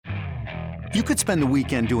You could spend the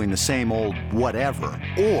weekend doing the same old whatever,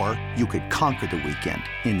 or you could conquer the weekend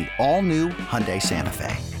in the all-new Hyundai Santa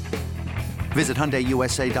Fe. Visit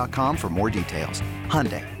HyundaiUSA.com for more details.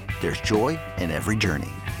 Hyundai, there's joy in every journey.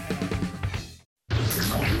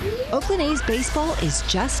 Oakland A's baseball is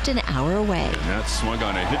just an hour away. That swung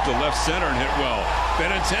on it, hit to left center and hit well.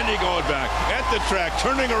 Benintendi going back at the track,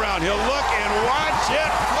 turning around. He'll look and watch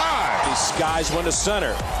it fly. He skies one to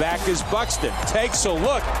center. Back is Buxton. Takes a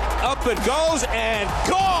look. Up it goes and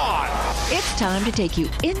gone. It's time to take you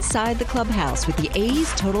inside the clubhouse with the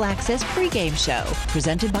A's Total Access pregame show,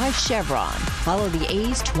 presented by Chevron. Follow the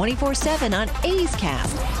A's 24/7 on A's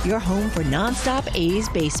Cast, your home for nonstop A's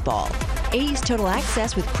baseball. A's Total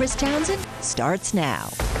Access with Chris Townsend starts now.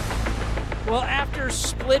 Well, after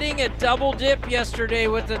splitting a double dip yesterday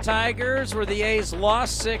with the Tigers, where the A's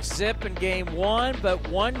lost 6-zip in Game 1, but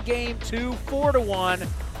won Game 2 4-1,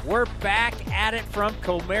 we're back at it from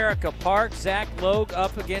Comerica Park. Zach Logue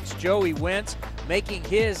up against Joey Wentz, making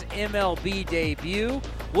his MLB debut.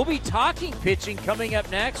 We'll be talking pitching coming up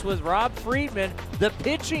next with Rob Friedman, the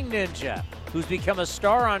pitching ninja, who's become a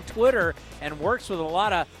star on Twitter and works with a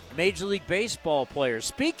lot of Major League Baseball players.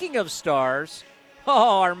 Speaking of stars,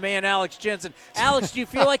 our man Alex Jensen. Alex, do you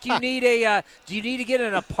feel like you need do you need to get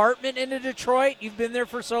an apartment in Detroit? You've been there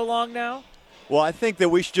for so long now. Well, I think that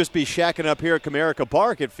we should just be shacking up here at Comerica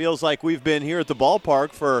Park. It feels like we've been here at the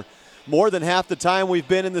ballpark for more than half the time we've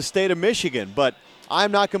been in the state of Michigan. But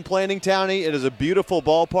I'm not complaining, Townie. It is a beautiful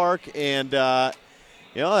ballpark, and the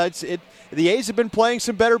A's have been playing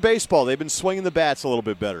some better baseball. They've been swinging the bats a little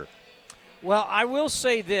bit better. Well, I will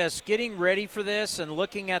say this, getting ready for this and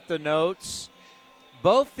looking at the notes,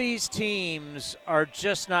 both these teams are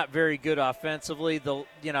just not very good offensively.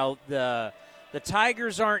 The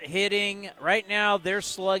Tigers aren't hitting. Right now they're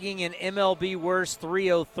slugging an MLB worst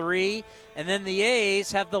 303, and then the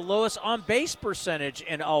A's have the lowest on-base percentage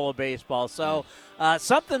in all of baseball. So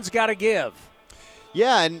something's got to give.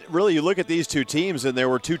 Yeah, and really you look at these two teams, and there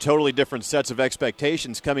were two totally different sets of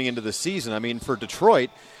expectations coming into the season. I mean, for Detroit,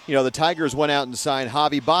 the Tigers went out and signed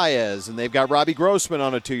Javi Baez, and they've got Robbie Grossman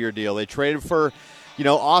on a 2-year deal. They traded for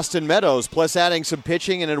Austin Meadows, plus adding some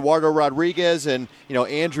pitching and Eduardo Rodriguez and,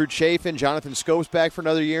 Andrew Chafin, Jonathan Scopes back for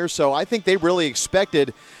another year. So I think they really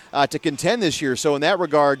expected to contend this year. So in that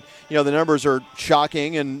regard, the numbers are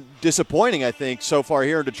shocking and disappointing, I think, so far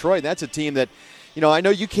here in Detroit. And that's a team that, I know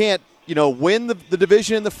you can't, win the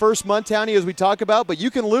division in the first month, Townie, as we talk about, but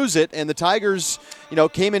you can lose it. And the Tigers,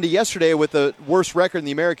 came into yesterday with the worst record in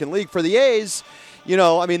the American League. For the A's,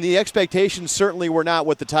 the expectations certainly were not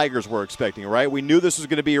what the Tigers were expecting, right? We knew this was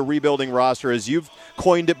going to be a rebuilding roster. As you've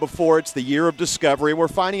coined it before, it's the year of discovery. We're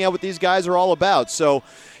finding out what these guys are all about. So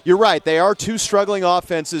you're right. They are two struggling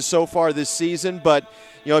offenses so far this season. But,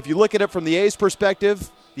 if you look at it from the A's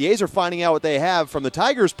perspective, the A's are finding out what they have. From the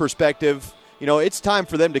Tigers' perspective, it's time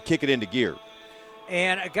for them to kick it into gear.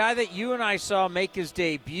 And a guy that you and I saw make his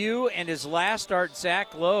debut and his last start,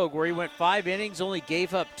 Zach Logue, where he went 5 innings, only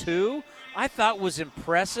gave up 2, I thought was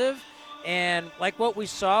impressive. And like what we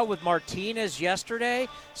saw with Martinez yesterday,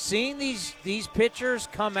 seeing these pitchers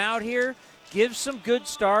come out here, give some good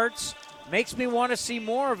starts, makes me want to see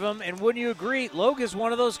more of them. And wouldn't you agree, Logue is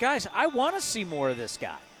one of those guys. I want to see more of this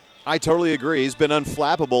guy. I totally agree. He's been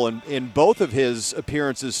unflappable in both of his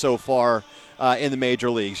appearances so far in the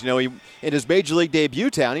major leagues. He in his major league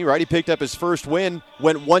debut, Townie, right? He picked up his first win,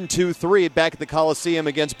 went 1-2-3 back at the Coliseum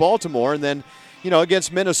against Baltimore, and then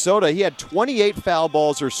against Minnesota, he had 28 foul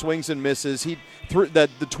balls or swings and misses.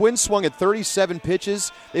 The Twins swung at 37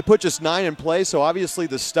 pitches. They put just 9 in play, so obviously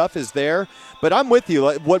the stuff is there. But I'm with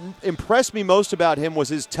you. What impressed me most about him was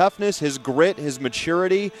his toughness, his grit, his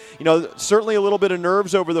maturity. Certainly a little bit of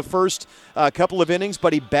nerves over the first couple of innings,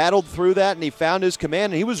 but he battled through that, and he found his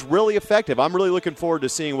command, and he was really effective. I'm really looking forward to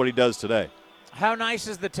seeing what he does today. How nice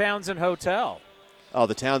is the Townsend Hotel? Oh,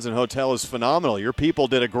 the Townsend Hotel is phenomenal. Your people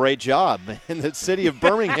did a great job. In the city of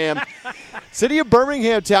Birmingham,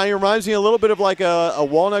 Townie, reminds me a little bit of like a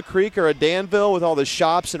Walnut Creek or a Danville with all the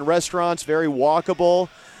shops and restaurants, very walkable.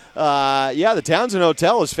 The Townsend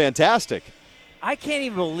Hotel is fantastic. I can't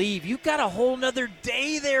even believe you got a whole nother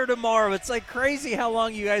day there tomorrow. It's like crazy how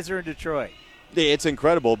long you guys are in Detroit. It's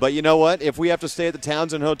incredible. But you know what? If we have to stay at the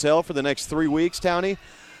Townsend Hotel for the next 3 weeks, Townie,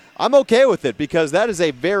 I'm okay with it because that is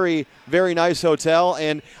a very, very nice hotel.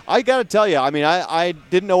 And I got to tell you, I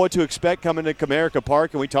didn't know what to expect coming to Comerica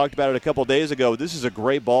Park, and we talked about it a couple days ago. This is a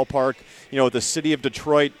great ballpark, with the city of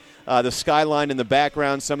Detroit, the skyline in the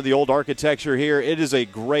background, some of the old architecture here. It is a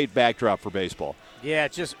great backdrop for baseball. Yeah,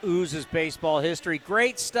 it just oozes baseball history.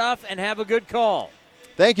 Great stuff, and have a good call.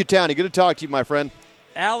 Thank you, Townie. Good to talk to you, my friend.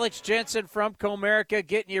 Alex Jensen from Comerica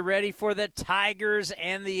getting you ready for the Tigers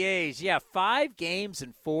and the A's. Yeah, 5 games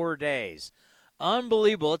in 4 days.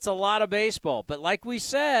 Unbelievable. It's a lot of baseball. But like we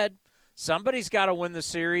said, somebody's got to win the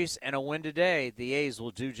series, and a win today, the A's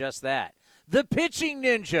will do just that. The Pitching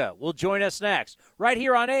Ninja will join us next, right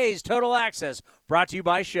here on A's Total Access, brought to you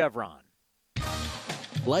by Chevron.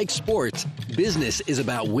 Like sports, business is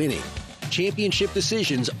about winning. Championship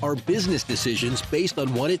decisions are business decisions based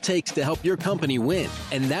on what it takes to help your company win.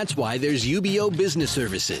 And that's why there's UBO Business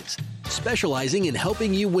Services, specializing in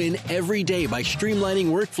helping you win every day by streamlining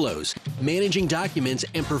workflows, managing documents,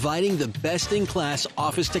 and providing the best-in-class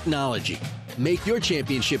office technology. Make your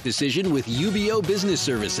championship decision with UBO Business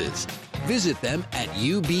Services. Visit them at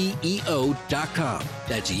ubeo.com.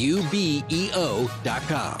 That's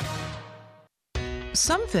ubeo.com.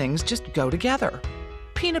 Some things just go together.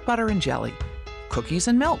 Peanut butter and jelly, cookies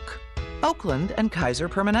and milk, Oakland and Kaiser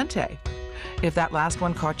Permanente. If that last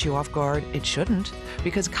one caught you off guard, it shouldn't,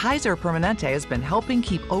 because Kaiser Permanente has been helping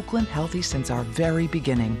keep Oakland healthy since our very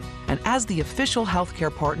beginning. And as the official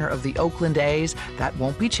healthcare partner of the Oakland A's, that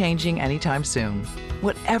won't be changing anytime soon.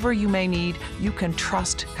 Whatever you may need, you can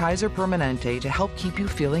trust Kaiser Permanente to help keep you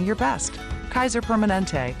feeling your best. Kaiser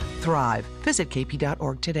Permanente. Thrive. Visit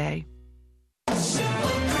kp.org today.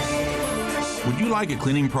 Would you like a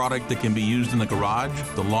cleaning product that can be used in the garage,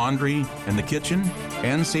 the laundry, and the kitchen,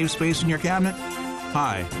 and save space in your cabinet?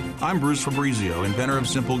 Hi, I'm Bruce Fabrizio, inventor of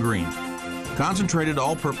Simple Green. Concentrated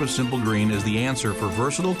all-purpose Simple Green is the answer for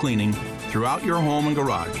versatile cleaning throughout your home and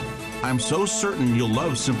garage. I'm so certain you'll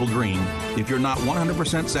love Simple Green. If you're not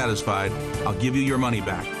 100% satisfied, I'll give you your money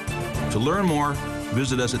back. To learn more,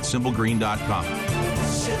 visit us at simplegreen.com.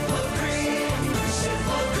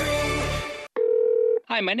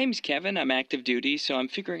 Hi, my name's Kevin. I'm active duty, so I'm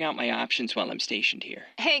figuring out my options while I'm stationed here.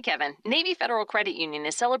 Hey, Kevin. Navy Federal Credit Union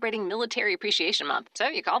is celebrating Military Appreciation Month, so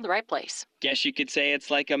you called the right place. Guess you could say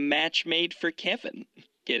it's like a match made for Kevin.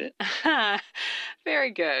 Get it?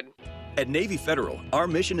 Very good. At Navy Federal, our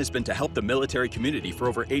mission has been to help the military community for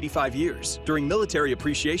over 85 years. During Military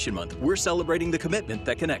Appreciation Month, we're celebrating the commitment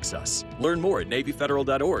that connects us. Learn more at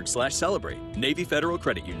NavyFederal.org/celebrate. Navy Federal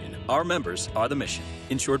Credit Union. Our members are the mission.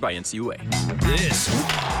 Insured by NCUA. This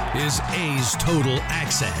is A's Total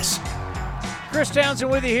Access. Chris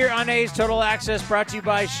Townsend with you here on A's Total Access, brought to you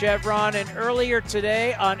by Chevron. And earlier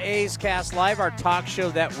today on A's Cast Live, our talk show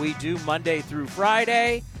that we do Monday through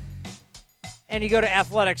Friday, and you go to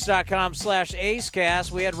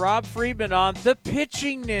athletics.com/AceCast. We had Rob Friedman on, the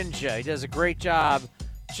Pitching Ninja. He does a great job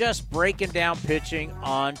just breaking down pitching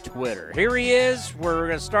on Twitter. Here he is. We're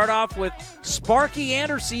going to start off with Sparky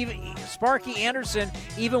Anderson. Sparky Anderson,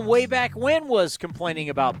 even way back when, was complaining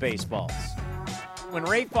about baseballs. When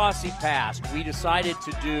Ray Fosse passed, we decided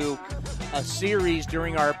to do a series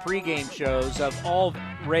during our pregame shows of all of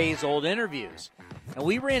Ray's old interviews. And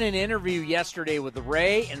we ran an interview yesterday with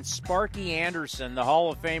Ray and Sparky Anderson, the Hall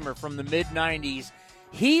of Famer from the mid-'90s.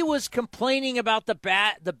 He was complaining about the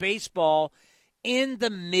baseball in the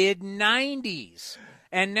mid-'90s.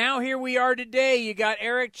 And now here we are today. You got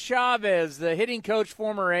Eric Chavez, the hitting coach,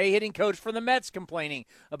 former A hitting coach for the Mets, complaining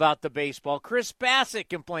about the baseball. Chris Bassett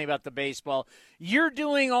complaining about the baseball. You're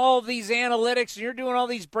doing all these analytics, and you're doing all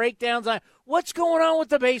these breakdowns on what's going on with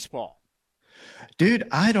the baseball. Dude,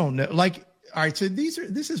 I don't know. Like, all right, so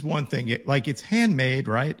this is one thing. Like, it's handmade,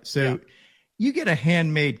 right? So you get a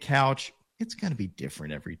handmade couch, it's going to be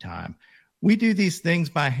different every time. We do these things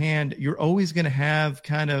by hand. You're always going to have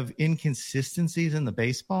kind of inconsistencies in the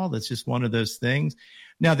baseball. That's just one of those things.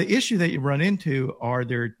 Now, the issue that you run into are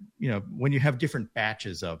when you have different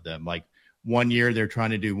batches of them. Like, one year they're trying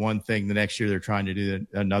to do one thing, the next year they're trying to do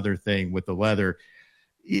another thing with the leather.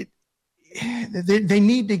 They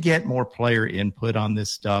need to get more player input on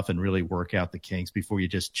this stuff and really work out the kinks before you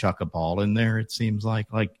just chuck a ball in there. It seems like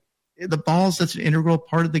the ball's such an integral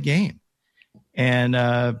part of the game. And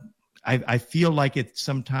I feel like it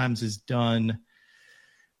sometimes is done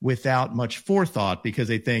without much forethought because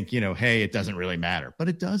they think, hey, it doesn't really matter, but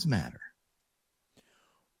it does matter.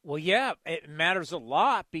 Well, yeah, it matters a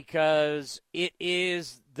lot because it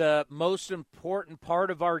is the most important part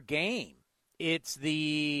of our game. It's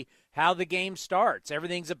how the game starts.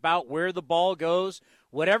 Everything's about where the ball goes.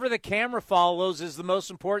 Whatever the camera follows is the most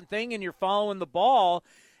important thing, and you're following the ball.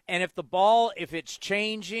 And if it's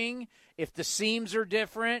changing, if the seams are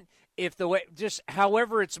different, if the way, just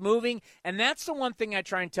however it's moving, and that's the one thing I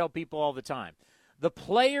try and tell people all the time. The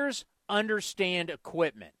players understand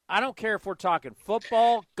equipment. I don't care if we're talking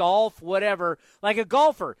football, golf, whatever. Like a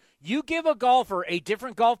golfer, you give a golfer a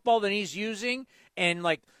different golf ball than he's using, and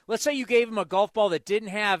let's say you gave him a golf ball that didn't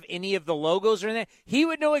have any of the logos or anything, he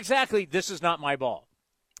would know exactly, this is not my ball.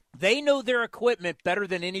 They know their equipment better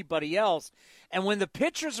than anybody else. And when the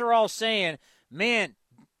pitchers are all saying, man,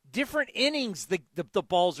 different innings, the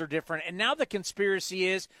balls are different. And now the conspiracy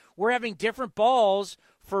is we're having different balls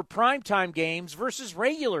for primetime games versus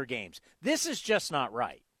regular games. This is just not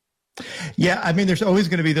right. Yeah, I mean, there's always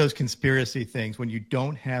going to be those conspiracy things when you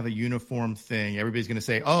don't have a uniform thing. Everybody's going to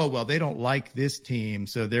say, oh, well, they don't like this team,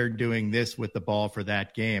 so they're doing this with the ball for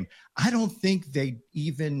that game. I don't think they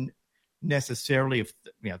even necessarily,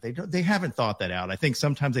 they haven't thought that out. I think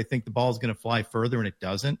sometimes they think the ball is going to fly further and it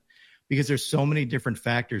doesn't, because there's so many different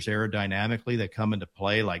factors aerodynamically that come into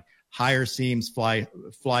play, like higher seams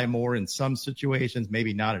fly more in some situations,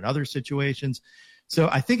 maybe not in other situations. So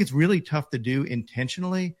I think it's really tough to do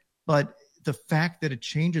intentionally. But the fact that it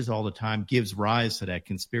changes all the time gives rise to that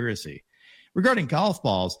conspiracy. Regarding golf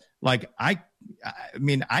balls, like I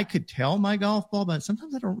mean, I could tell my golf ball, but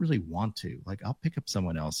sometimes I don't really want to. Like, I'll pick up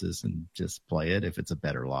someone else's and just play it if it's a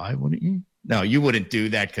better lie, wouldn't you? No, you wouldn't do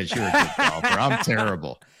that because you're a good golfer. I'm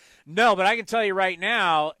terrible. No, but I can tell you right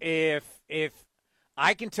now, if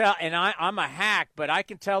I can tell, and I'm a hack, but I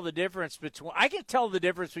can tell the difference between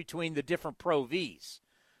the different Pro Vs.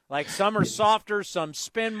 Like, some are softer, some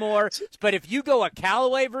spin more. But if you go a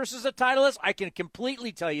Callaway versus a Titleist, I can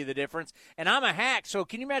completely tell you the difference. And I'm a hack. So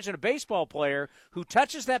can you imagine a baseball player who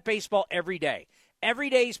touches that baseball every day? Every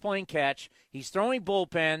day he's playing catch. He's throwing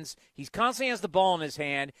bullpens. He's constantly has the ball in his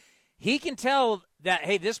hand. He can tell that,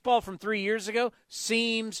 hey, this ball from 3 years ago,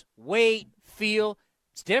 seams, weight, feel,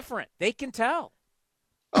 it's different. They can tell.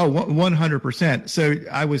 Oh, 100%. So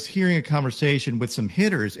I was hearing a conversation with some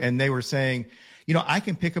hitters, and they were saying, I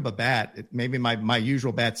can pick up a bat. Maybe my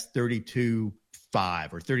usual bat's 32.5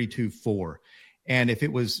 or 32.4. And if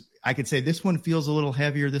it was, I could say this one feels a little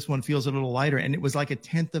heavier, this one feels a little lighter. And it was like a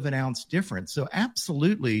 1/10 of an ounce difference. So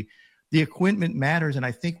absolutely, the equipment matters. And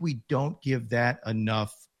I think we don't give that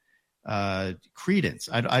enough credence.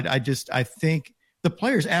 I think the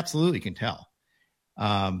players absolutely can tell.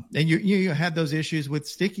 And you had those issues with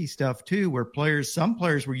sticky stuff too, where some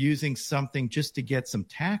players were using something just to get some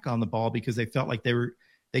tack on the ball because they felt like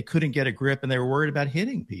they couldn't get a grip and they were worried about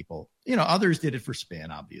hitting people. Others did it for spin,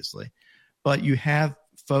 obviously, but you have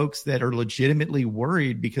folks that are legitimately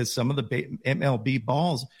worried because some of the MLB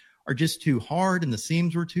balls are just too hard and the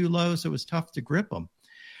seams were too low, so it was tough to grip them.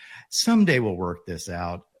 Someday we'll work this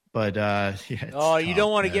out, but you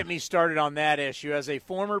don't want to get me started on that issue. As a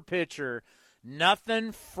former pitcher,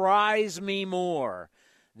 nothing fries me more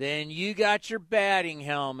than you got your batting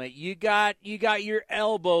helmet, you got your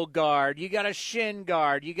elbow guard, you got a shin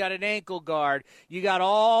guard, you got an ankle guard, you got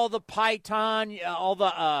all the Python, all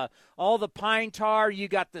the pine tar, you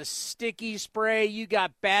got the sticky spray, you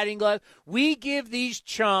got batting gloves. We give these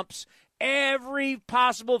chumps every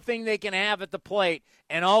possible thing they can have at the plate,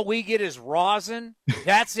 and all we get is rosin.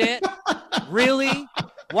 That's it? Really?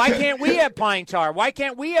 Why can't we have pine tar? Why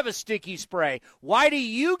can't we have a sticky spray? Why do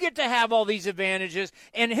you get to have all these advantages?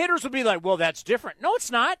 And hitters will be like, well, that's different. No, it's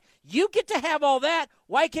not. You get to have all that.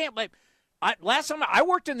 Why can't last time I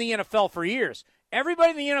worked in the NFL for years.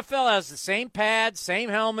 Everybody in the NFL has the same pads, same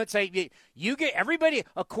helmets. You get everybody.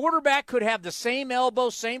 A quarterback could have the same elbow,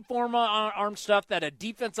 same forearm stuff that a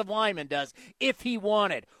defensive lineman does if he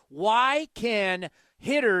wanted. Why can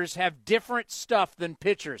hitters have different stuff than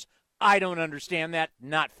pitchers? I don't understand that.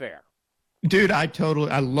 Not fair. Dude, I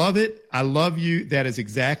love it. I love you. That is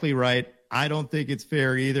exactly right. I don't think it's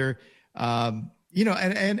fair either. And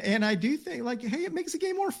I do think, like, hey, it makes the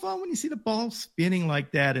game more fun when you see the ball spinning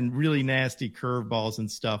like that and really nasty curveballs and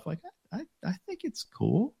stuff. Like, I think it's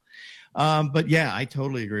cool. But yeah, I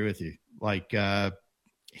totally agree with you. Like,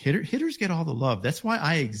 hitters get all the love. That's why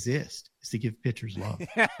I exist, is to give pitchers love.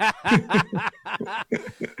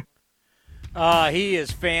 He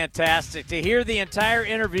is fantastic. To hear the entire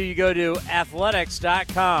interview, you go to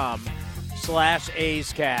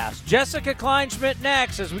athletics.com/A'sCast. Jessica Kleinschmidt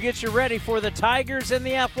next as we get you ready for the Tigers and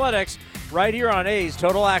the Athletics right here on A's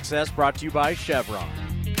Total Access, brought to you by Chevron.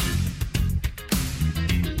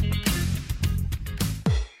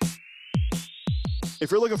 If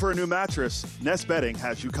you're looking for a new mattress, Nest Bedding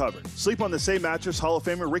has you covered. Sleep on the same mattress Hall of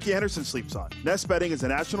Famer Ricky Henderson sleeps on. Nest Bedding is a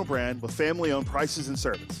national brand with family-owned prices and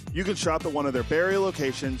service. You can shop at one of their Barrie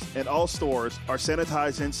locations, and all stores are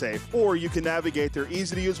sanitized and safe, or you can navigate their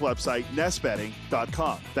easy-to-use website,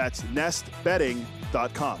 nestbedding.com. That's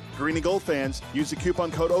nestbedding.com. Green and Gold fans, use the coupon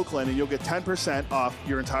code Oakland and you'll get 10% off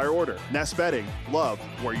your entire order. Nest Bedding, love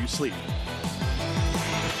where you sleep.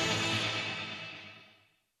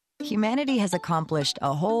 Humanity has accomplished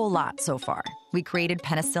a whole lot so far. We created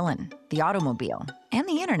penicillin, the automobile, and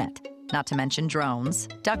the internet, not to mention drones,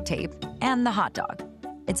 duct tape, and the hot dog.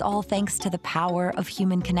 It's all thanks to the power of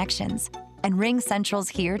human connections. And RingCentral's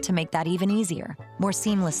here to make that even easier, more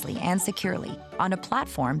seamlessly and securely, on a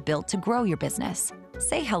platform built to grow your business.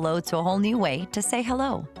 Say hello to a whole new way to say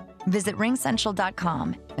hello. Visit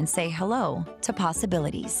ringcentral.com and say hello to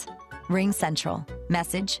possibilities. RingCentral.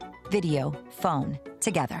 Message, video, phone,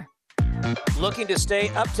 together. Looking to stay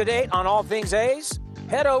up to date on all things A's?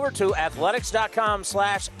 Head over to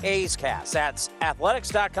athletics.com/A'sCast. That's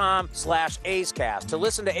athletics.com/A'sCast to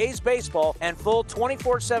listen to A's baseball and full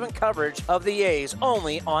 24/7 coverage of the A's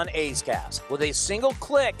only on A's Cast. With a single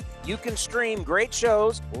click, you can stream great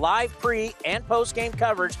shows, live pre- and post-game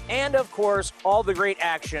coverage, and, of course, all the great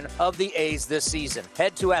action of the A's this season.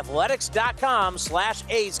 Head to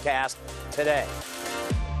athletics.com/A'sCast today.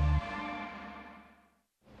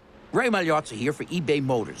 Ray Magliozzi here for eBay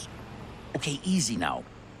Motors. Okay, easy now.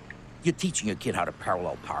 You're teaching your kid how to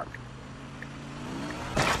parallel park.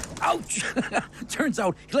 Ouch! Turns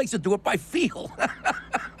out he likes to do it by feel.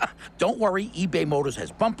 Don't worry, eBay Motors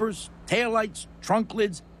has bumpers, taillights, trunk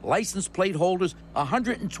lids, license plate holders,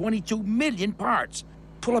 122 million parts.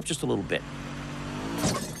 Pull up just a little bit.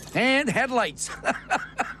 And headlights.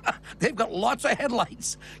 They've got lots of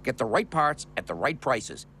headlights. Get the right parts at the right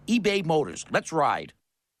prices. eBay Motors. Let's ride.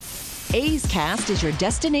 A's Cast is your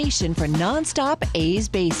destination for nonstop A's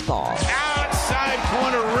baseball. Outside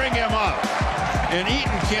corner, ring him up. And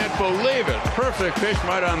Eaton can't believe it. Perfect pitch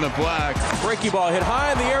right on the black. Breaky ball hit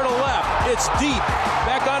high in the air to left. It's deep.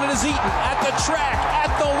 Back on it is Eaton. At the track,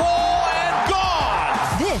 at the wall, and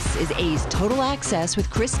gone! This is A's Total Access with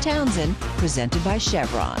Chris Townsend, presented by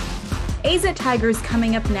Chevron. A's at Tigers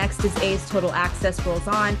coming up next as A's Total Access rolls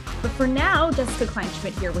on. But for now, Jessica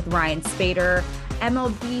Kleinschmidt here with Ryan Spader.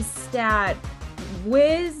 MLB stat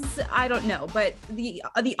whiz, I don't know, but the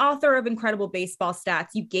author of Incredible Baseball Stats,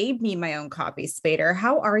 you gave me my own copy, Spader.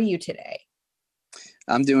 How are you today?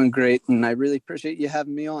 I'm doing great, and I really appreciate you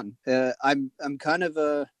having me on. I'm kind of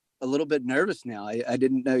a little bit nervous now. I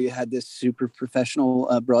didn't know you had this super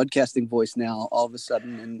professional broadcasting voice now all of a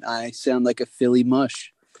sudden, and I sound like a Philly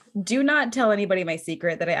mush. Do not tell anybody my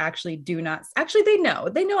secret that I actually do not. Actually, they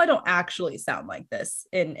know I don't actually sound like this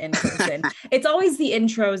in person. It's always the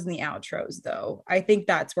intros and the outros, though. I think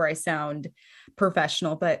that's where I sound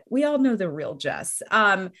professional, but we all know the real Jess.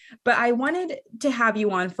 But I wanted to have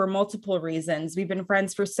you on for multiple reasons. We've been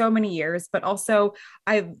friends for so many years, but also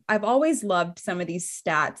I've always loved some of these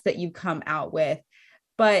stats that you come out with.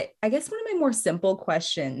 But I guess one of my more simple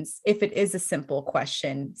questions, if it is a simple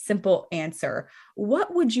question, simple answer,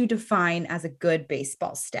 what would you define as a good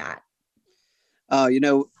baseball stat?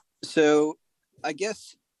 So I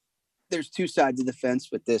guess there's two sides of the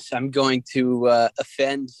fence with this. I'm going to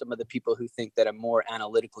offend some of the people who think that I'm more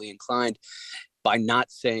analytically inclined by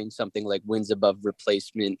not saying something like wins above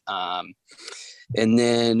replacement. And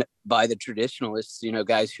then by the traditionalists,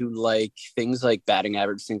 guys who like things like batting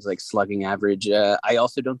average, things like slugging average. I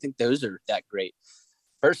also don't think those are that great.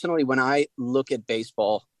 Personally, when I look at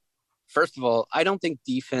baseball, first of all, I don't think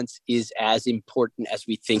defense is as important as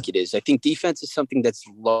we think it is. I think defense is something that's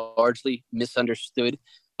largely misunderstood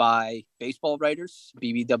by baseball writers,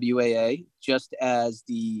 BBWAA, just as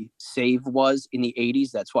the save was in the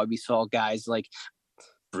 80s. That's why we saw guys like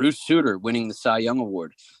Bruce Sutter winning the Cy Young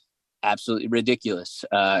Award. Absolutely ridiculous.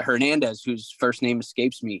 Hernandez, whose first name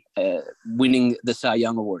escapes me, winning the Cy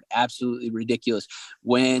Young Award. Absolutely ridiculous.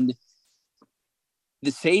 When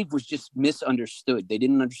the save was just misunderstood. They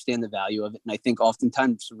didn't understand the value of it. And I think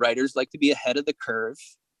oftentimes writers like to be ahead of the curve.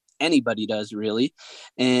 Anybody does, really.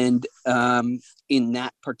 And in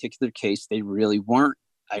that particular case, they really weren't.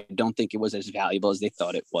 I don't think it was as valuable as they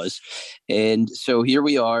thought it was. And so here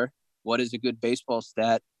we are. What is a good baseball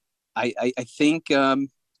stat? I think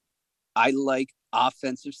I like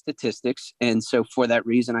offensive statistics. And so for that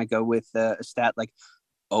reason, I go with a stat like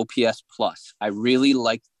OPS plus. I really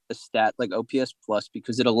like a stat like OPS plus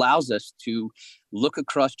because it allows us to look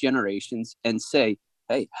across generations and say,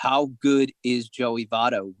 hey, how good is Joey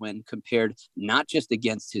Votto when compared not just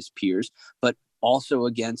against his peers, but also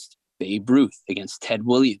against Babe Ruth, against Ted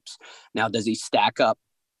Williams? Now, does he stack up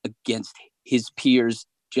against his peers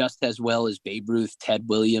just as well as Babe Ruth, Ted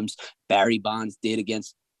Williams, Barry Bonds did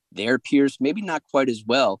against their peers? Maybe not quite as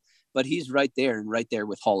well, but he's right there and right there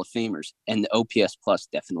with Hall of Famers. And the OPS plus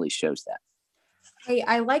definitely shows that.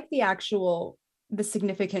 I like the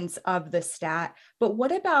significance of the stat, but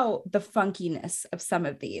what about the funkiness of some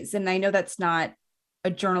of these? And I know that's not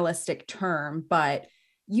a journalistic term, but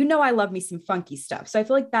I love me some funky stuff. So I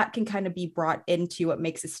feel like that can kind of be brought into what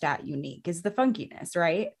makes a stat unique is the funkiness,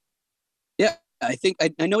 right? Yeah, I think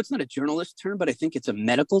I know it's not a journalist term, but I think it's a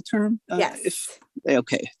medical term. Yes.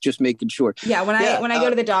 Okay, just making sure. Yeah, when I go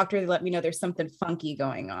to the doctor, they let me know there's something funky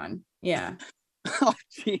going on. Yeah. Oh,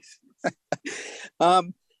 jeez.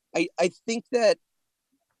 I think that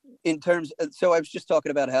in terms of, so I was just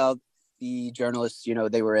talking about how the journalists,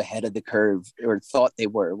 they were ahead of the curve, or thought they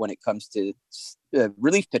were, when it comes to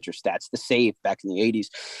relief pitcher stats, the save back in the 80s.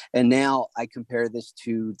 And now I compare this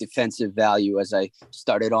to defensive value, as I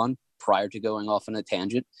started on prior to going off on a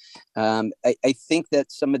tangent. I think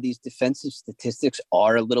that some of these defensive statistics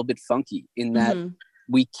are a little bit funky in that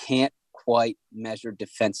we can't quite measure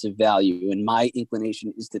defensive value. And my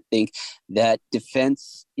inclination is to think that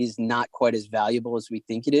defense is not quite as valuable as we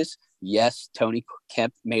think it is. Yes, Tony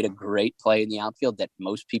Kemp made a great play in the outfield that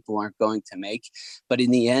most people aren't going to make. But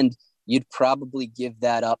in the end, you'd probably give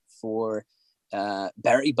that up for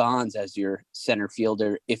Barry Bonds as your center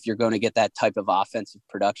fielder if you're going to get that type of offensive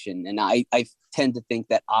production. And I tend to think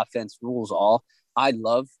that offense rules all. I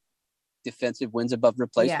love defensive wins above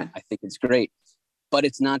replacement. I think it's great, but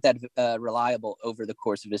it's not that reliable over the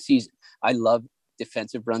course of a season. I love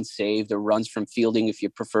defensive runs saved, or runs from fielding, if you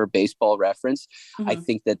prefer baseball reference. I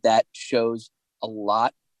think that shows a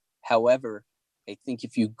lot. However, I think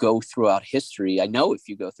if you go throughout history,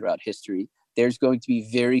 there's going to be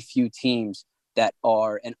very few teams that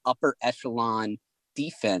are an upper echelon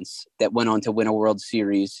defense that went on to win a World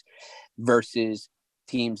Series versus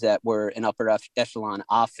teams that were an upper echelon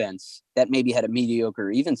offense that maybe had a mediocre,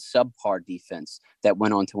 even subpar defense that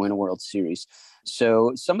went on to win a World Series.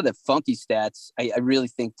 So some of the funky stats, I really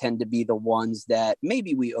think, tend to be the ones that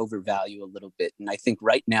maybe we overvalue a little bit. And I think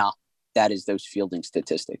right now that is those fielding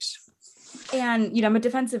statistics. And, I'm a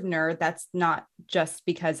defensive nerd. That's not just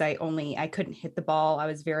because I couldn't hit the ball. I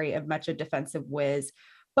was very much a defensive whiz.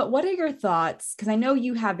 But what are your thoughts? Because I know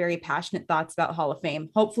you have very passionate thoughts about Hall of Fame.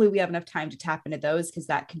 Hopefully we have enough time to tap into those, because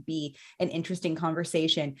that could be an interesting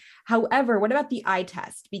conversation. However, what about the eye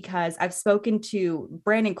test? Because I've spoken to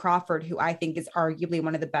Brandon Crawford, who I think is arguably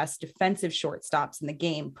one of the best defensive shortstops in the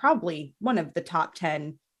game, probably one of the top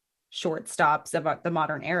 10 shortstops of the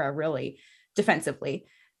modern era, really, defensively.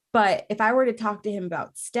 But if I were to talk to him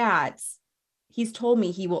about stats, he's told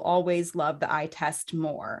me he will always love the eye test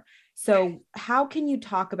more. So how can you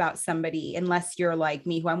talk about somebody, unless you're like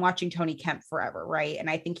me, who I'm watching Tony Kemp forever, right? And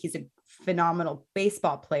I think he's a phenomenal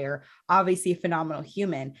baseball player, obviously a phenomenal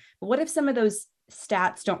human. But what if some of those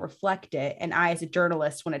stats don't reflect it? And I, as a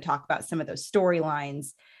journalist, want to talk about some of those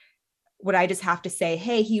storylines. Would I just have to say,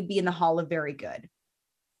 hey, he'd be in the Hall of Very Good?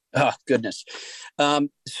 Oh, goodness.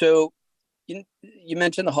 So you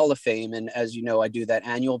mentioned the Hall of Fame, and as you know, I do that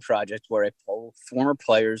annual project where I poll former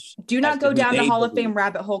players. Do not go down the Hall of Fame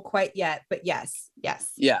rabbit hole quite yet, but yes.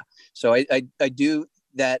 Yeah. So I do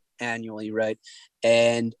that annually, right?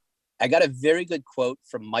 And I got a very good quote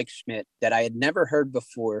from Mike Schmidt that I had never heard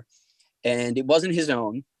before, and it wasn't his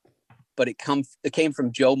own, but it came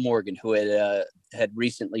from Joe Morgan, who had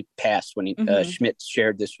recently passed when Schmidt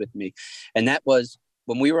shared this with me, and that was,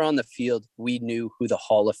 when we were on the field, we knew who the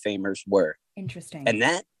Hall of Famers were. Interesting. And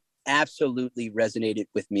that absolutely resonated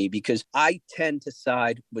with me, because I tend to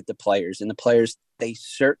side with the players, and the players, they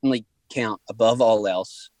certainly count above all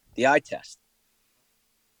else the eye test.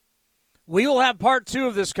 We will have part 2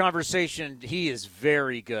 of this conversation. He is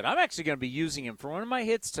very good. I'm actually going to be using him for one of my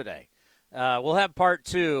hits today. We'll have part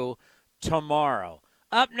 2 tomorrow.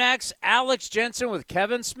 Up next, Alex Jensen with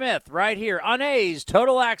Kevin Smith right here on A's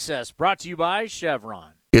Total Access, brought to you by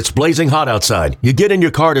Chevron. It's blazing hot outside. You get in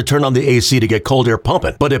your car to turn on the AC to get cold air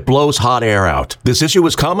pumping, but it blows hot air out. This issue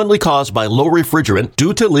is commonly caused by low refrigerant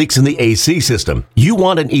due to leaks in the AC system. You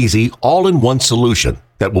want an easy, all-in-one solution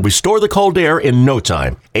that will restore the cold air in no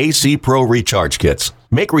time. AC Pro Recharge Kits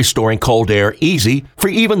make restoring cold air easy for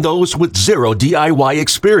even those with zero DIY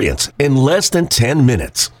experience in less than 10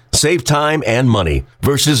 minutes. Save time and money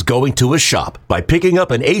versus going to a shop by picking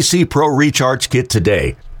up an AC Pro Recharge Kit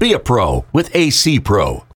today. Be a pro with AC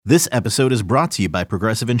Pro. This episode is brought to you by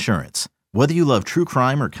Progressive Insurance. Whether you love true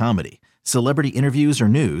crime or comedy, celebrity interviews or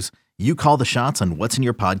news, you call the shots on what's in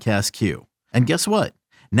your podcast queue. And guess what?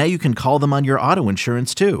 Now you can call them on your auto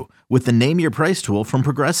insurance too, with the Name Your Price tool from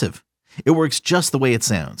Progressive. It works just the way it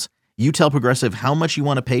sounds. You tell Progressive how much you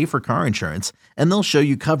want to pay for car insurance, and they'll show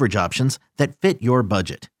you coverage options that fit your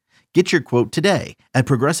budget. Get your quote today at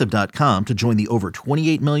Progressive.com to join the over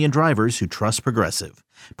 28 million drivers who trust Progressive.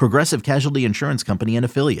 Progressive Casualty Insurance Company and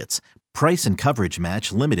Affiliates. Price and coverage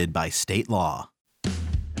match limited by state law.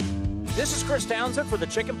 This is Chris Townsend for the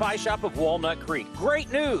Chicken Pie Shop of Walnut Creek.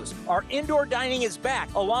 Great news! Our indoor dining is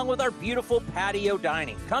back, along with our beautiful patio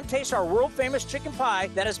dining. Come taste our world-famous chicken pie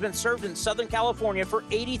that has been served in Southern California for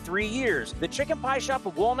 83 years. The Chicken Pie Shop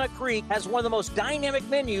of Walnut Creek has one of the most dynamic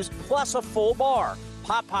menus, plus a full bar.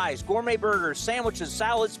 Pot pies, gourmet burgers, sandwiches,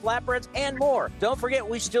 salads, flatbreads, and more. Don't forget,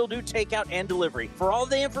 we still do takeout and delivery. For all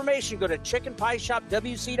the information, go to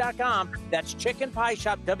chickenpieshopwc.com. That's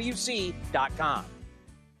chickenpieshopwc.com.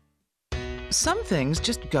 Some things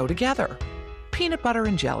just go together. Peanut butter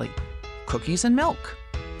and jelly, cookies and milk,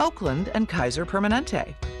 Oakland and Kaiser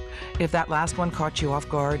Permanente. If that last one caught you off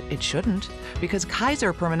guard, it shouldn't, because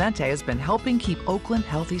Kaiser Permanente has been helping keep Oakland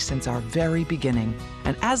healthy since our very beginning.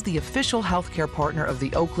 And as the official healthcare partner of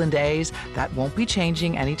the Oakland A's, that won't be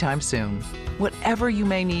changing anytime soon. Whatever you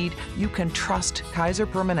may need, you can trust Kaiser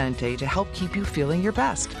Permanente to help keep you feeling your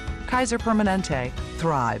best. Kaiser Permanente.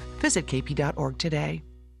 Thrive. Visit kp.org today.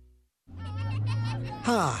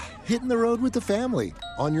 Hitting the road with the family.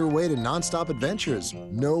 On your way to nonstop adventures.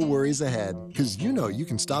 No worries ahead, because you know you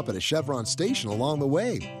can stop at a Chevron station along the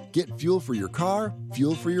way. Get fuel for your car,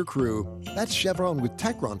 fuel for your crew. That's Chevron with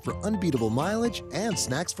Techron for unbeatable mileage and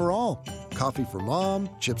snacks for all. Coffee for mom,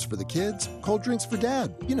 chips for the kids, cold drinks for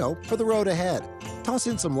dad. You know, for the road ahead. Toss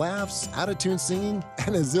in some laughs, out-of-tune singing,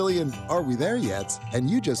 and a zillion "Are we there yet?" And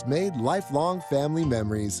you just made lifelong family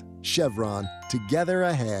memories. Chevron, together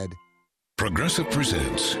ahead. Progressive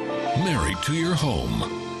presents Married to Your Home.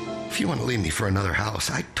 If you want to leave me for another house,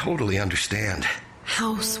 I totally understand.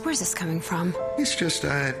 House? Where's this coming from? It's just,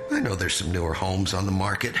 I know there's some newer homes on the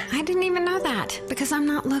market. I didn't even know that, because I'm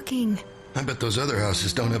not looking. I bet those other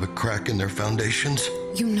houses don't have a crack in their foundations.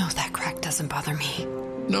 You know that crack doesn't bother me.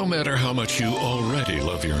 No matter how much you already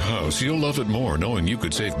love your house, you'll love it more knowing you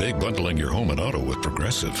could save big bundling your home and auto with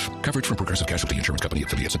Progressive. Coverage from Progressive Casualty Insurance Company,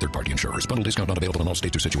 affiliates, and third-party insurers. Bundle discount not available in all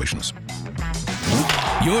states or situations.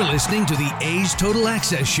 You're listening to the A's Total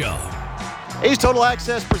Access Show. A's Total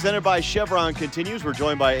Access presented by Chevron continues. We're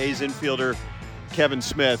joined by A's infielder Kevin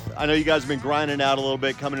Smith. I know you guys have been grinding out a little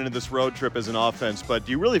bit coming into this road trip as an offense, but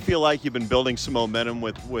do you really feel like you've been building some momentum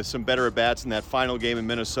with some better at-bats in that final game in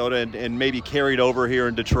Minnesota and maybe carried over here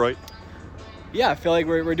in Detroit? Yeah, I feel like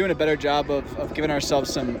we're doing a better job of giving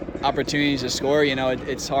ourselves some opportunities to score. You know,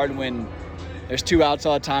 it's hard when there's two outs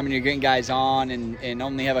all the time and you're getting guys on and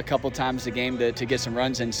only have a couple times a game to get some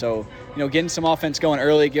runs in. So, you know, getting some offense going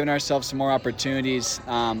early, giving ourselves some more opportunities,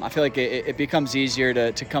 I feel like it becomes easier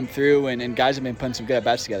to come through, and guys have been putting some good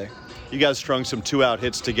at-bats together. You guys strung some two-out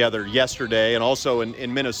hits together yesterday and also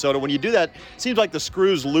in Minnesota. When you do that, it seems like the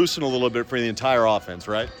screws loosen a little bit for the entire offense,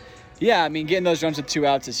 right? Yeah, I mean, getting those runs with two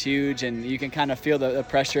outs is huge, and you can kind of feel the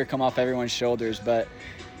pressure come off everyone's shoulders. But,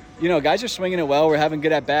 you know, guys are swinging it well. We're having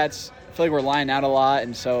good at-bats. I feel like we're lining out a lot,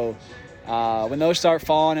 and so when those start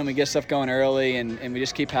falling and we get stuff going early and we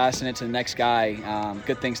just keep passing it to the next guy,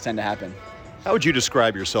 good things tend to happen. How would you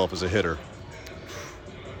describe yourself as a hitter?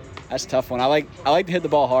 That's a tough one. I like to hit the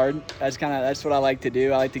ball hard. That's what I like to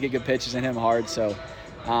do. I like to get good pitches and hit them hard. So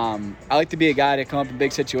I like to be a guy to come up in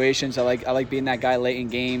big situations. I like being that guy late in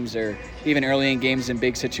games or even early in games in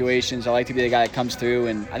big situations. I like to be the guy that comes through,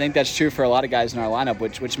 and I think that's true for a lot of guys in our lineup,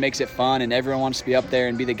 which makes it fun, and everyone wants to be up there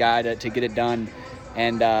and be the guy to get it done.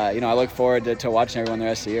 And you know, I look forward to watching everyone the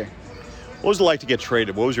rest of the year. What was it like to get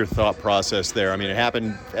traded? What was your thought process there? I mean, it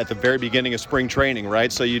happened at the very beginning of spring training,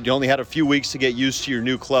 right? So you only had a few weeks to get used to your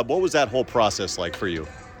new club. What was that whole process like for you?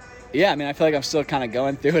 Yeah, I mean, I feel like I'm still kind of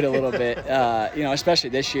going through it a little bit, you know, especially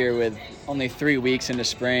this year with only 3 weeks into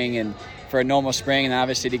spring and for a normal spring, and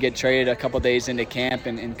obviously to get traded a couple days into camp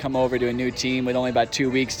and come over to a new team with only about 2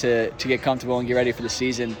 weeks to get comfortable and get ready for the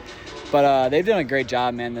season. But they've done a great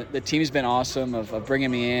job, man. The team's been awesome of bringing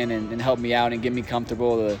me in and helping me out and getting me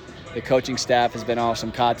comfortable. The coaching staff has been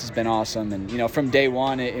awesome. Kotz has been awesome. And, you know, from day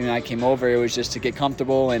one when I came over, it was just to get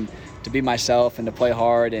comfortable and to be myself and to play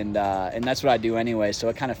hard. And that's what I do anyway. So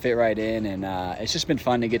it kind of fit right in. And it's just been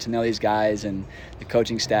fun to get to know these guys and the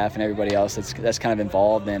coaching staff and everybody else that's kind of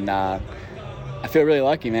involved. And I feel really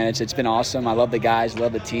lucky, man. It's been awesome. I love the guys,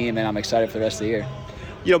 love the team, and I'm excited for the rest of the year.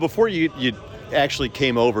 You know, before you actually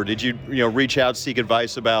came over, did you reach out, seek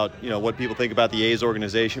advice about what people think about the A's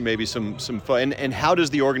organization, maybe some fun, and how does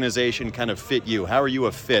the organization kind of fit you? How are you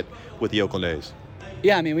a fit with the Oakland A's?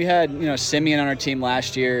 Yeah, I mean, we had Simeon on our team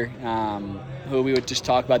last year, who we would just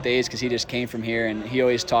talk about the A's because he just came from here, and he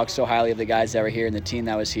always talked so highly of the guys that were here and the team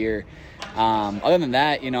that was here. Other than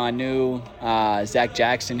that, I knew Zach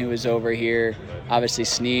Jackson, who was over here. Obviously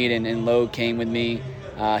Snead and Logue came with me.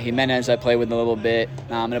 Jimenez I played with a little bit,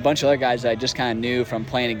 and a bunch of other guys that I just kind of knew from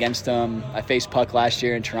playing against them. I faced Puck last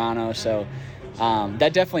year in Toronto, so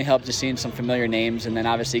that definitely helped, just seeing some familiar names, and then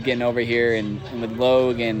obviously getting over here and with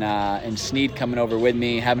Logue and Snead coming over with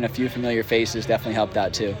me, having a few familiar faces definitely helped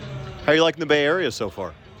out too. How are you liking the Bay Area so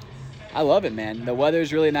far? I love it, man. The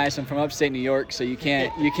weather's really nice. I'm from upstate New York, so you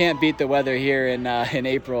can't beat the weather here in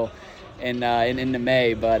April and into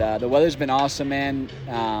May. But the weather's been awesome, man.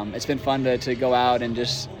 It's been fun to go out and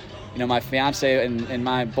just, my fiance and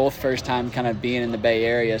my both first time kind of being in the Bay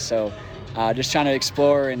Area, so. Just trying to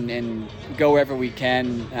explore and go wherever we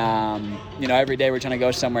can. Every day we're trying to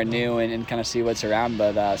go somewhere new and kind of see what's around,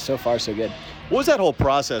 but so far so good. What was that whole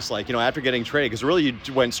process like, after getting traded? Because really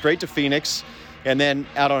you went straight to Phoenix and then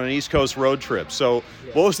out on an East Coast road trip. So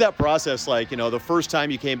what was that process like, the first time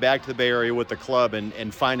you came back to the Bay Area with the club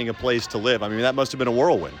and finding a place to live? I mean, that must have been a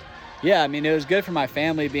whirlwind. Yeah, it was good for my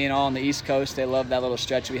family being all on the East Coast. They loved that little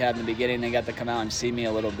stretch we had in the beginning. They got to come out and see me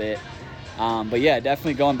a little bit. But yeah,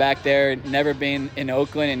 definitely going back there, never been in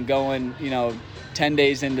Oakland and going, 10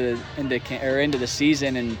 days into the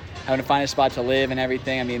season and having to find a spot to live and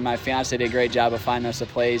everything. My fiance did a great job of finding us a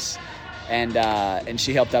place, and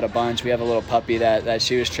she helped out a bunch. We have a little puppy that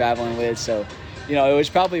she was traveling with, so, it was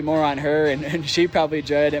probably more on her, and she probably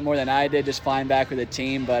enjoyed it more than I did, just flying back with the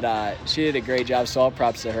team, but she did a great job, so all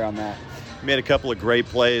props to her on that. Made a couple of great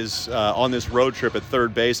plays on this road trip at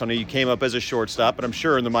third base. I know you came up as a shortstop, but I'm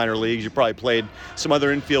sure in the minor leagues you probably played some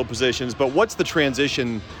other infield positions. But what's the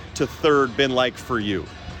transition to third been like for you?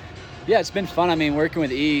 Yeah, it's been fun. Working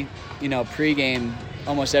with E, pregame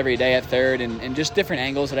almost every day at third and just different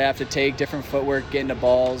angles that I have to take, different footwork, getting to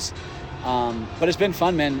balls. But it's been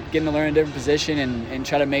fun, man, getting to learn a different position and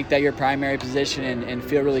try to make that your primary position and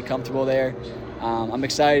feel really comfortable there. I'm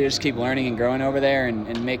excited to just keep learning and growing over there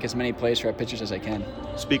and make as many plays for our pitchers as I can.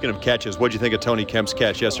 Speaking of catches, what did you think of Tony Kemp's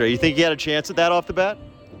catch yesterday? You think he had a chance at that off the bat?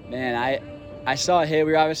 Man, I saw a hit.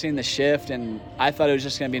 We were obviously in the shift, and I thought it was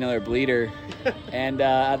just going to be another bleeder. And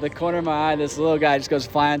at the corner of my eye, this little guy just goes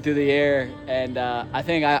flying through the air. And I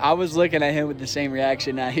think I was looking at him with the same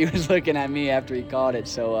reaction he was looking at me after he caught it.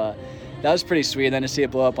 So that was pretty sweet. And then to see it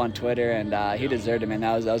blow up on Twitter, and he deserved it, man.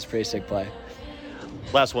 That was a pretty sick play.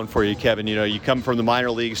 Last one for you, Kevin. You come from the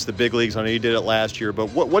minor leagues to the big leagues. I know you did it last year, but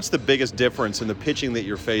what's the biggest difference in the pitching that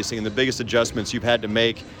you're facing and the biggest adjustments you've had to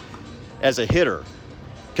make as a hitter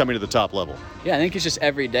coming to the top level? Yeah, I think it's just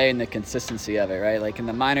every day and the consistency of it, right? Like in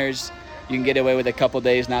the minors, you can get away with a couple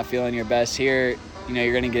days not feeling your best. Here,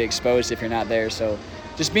 you're going to get exposed if you're not there. So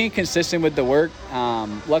just being consistent with the work.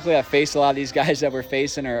 Luckily, I've faced a lot of these guys that we're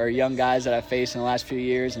facing or young guys that I've faced in the last few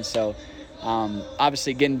years, and so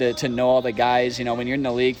obviously getting to know all the guys. When you're in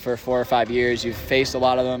the league for 4 or 5 years, you've faced a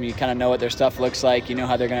lot of them. You kind of know what their stuff looks like. You know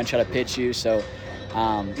how they're going to try to pitch you. So,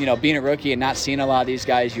 being a rookie and not seeing a lot of these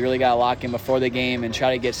guys, you really got to lock in before the game and try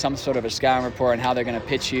to get some sort of a scouting report on how they're going to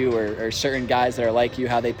pitch you or certain guys that are like you,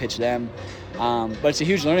 how they pitch them. But it's a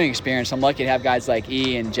huge learning experience. I'm lucky to have guys like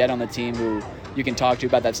E and Jed on the team who you can talk to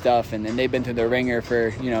about that stuff, and they've been through the ringer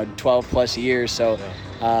for 12 plus years. So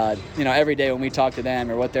every day when we talk to them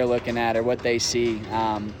or what they're looking at or what they see,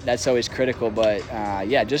 that's always critical. But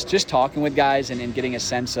just talking with guys and getting a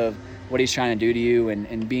sense of what he's trying to do to you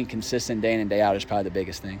and being consistent day in and day out is probably the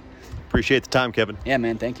biggest thing. Appreciate the time, Kevin. Yeah,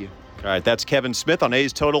 man, thank you. All right, that's Kevin Smith on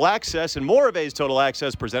A's Total Access, and more of A's Total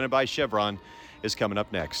Access presented by Chevron is coming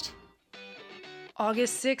up next.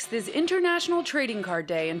 August 6th is International Trading Card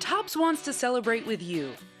Day, and Topps wants to celebrate with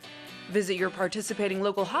you. Visit your participating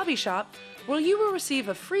local hobby shop, where you will receive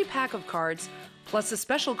a free pack of cards, plus a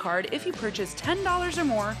special card if you purchase $10 or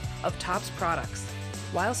more of Topps products,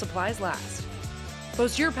 while supplies last.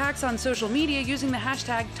 Post your packs on social media using the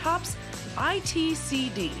hashtag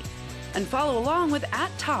ToppsITCD, and follow along with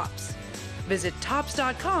 @Topps. Visit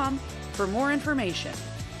Topps.com for more information.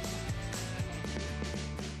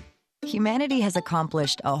 Humanity has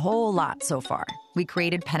accomplished a whole lot so far. We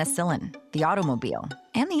created penicillin, the automobile,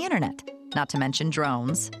 and the internet, not to mention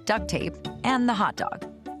drones, duct tape, and the hot dog.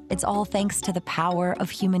 It's all thanks to the power of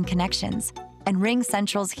human connections. And Ring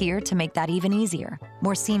Central's here to make that even easier,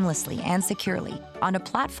 more seamlessly and securely, on a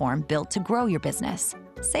platform built to grow your business.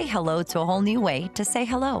 Say hello to a whole new way to say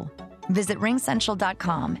hello. Visit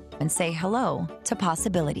ringcentral.com and say hello to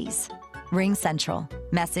possibilities. Ring Central.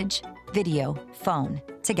 Message, video, phone,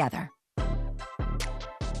 together.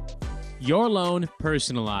 Your loan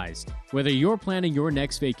personalized. Whether you're planning your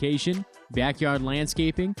next vacation, backyard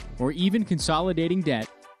landscaping, or even consolidating debt,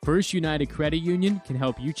 First United Credit Union can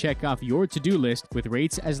help you check off your to-do list with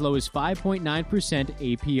rates as low as 5.9%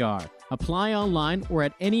 APR. Apply online or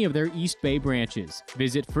at any of their East Bay branches.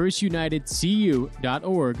 Visit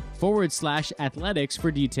firstunitedcu.org/athletics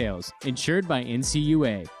for details. Insured by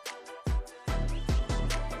NCUA.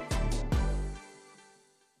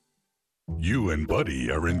 You and Buddy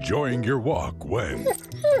are enjoying your walk when...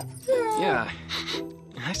 Yeah,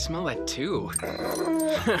 I smell that too.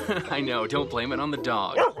 I know, don't blame it on the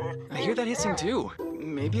dog. I hear that hissing too.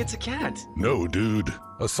 Maybe it's a cat. No, dude.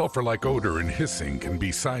 A sulfur-like odor and hissing can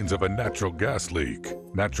be signs of a natural gas leak.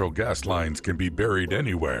 Natural gas lines can be buried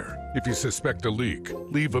anywhere. If you suspect a leak,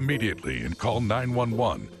 leave immediately and call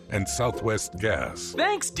 911 and Southwest Gas.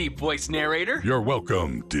 Thanks, deep voice narrator. You're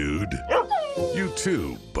welcome, dude. You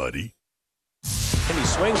too, buddy. And he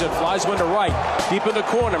swings and flies one to right. Deep in the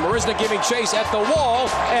corner. Marisnick giving chase at the wall.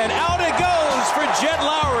 And out it goes for Jed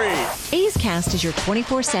Lowry. A's Cast is your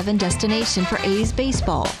 24/7 destination for A's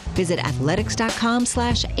baseball. Visit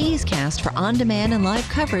athletics.com/A's Cast for on-demand and live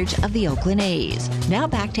coverage of the Oakland A's. Now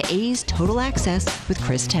back to A's Total Access with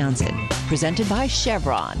Chris Townsend. Presented by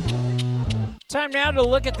Chevron. Time now to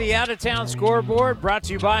look at the out-of-town scoreboard, brought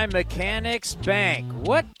to you by Mechanics Bank.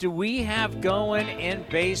 What do we have going in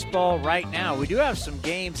baseball right now? We do have some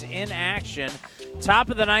games in action. Top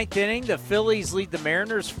of the ninth inning, the Phillies lead the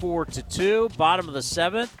Mariners 4-2. Bottom of the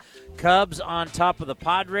seventh, Cubs on top of the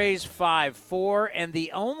Padres 5-4. And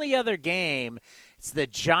the only other game, it's the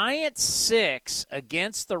Giants 6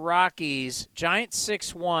 against the Rockies. Giants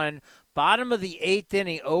 6-1. Bottom of the eighth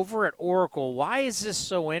inning over at Oracle. Why is this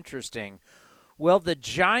so interesting? Well, the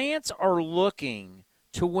Giants are looking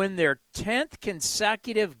to win their 10th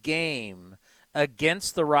consecutive game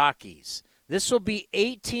against the Rockies. This will be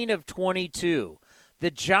 18 of 22. The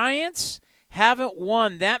Giants haven't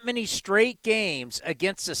won that many straight games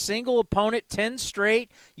against a single opponent, 10 straight.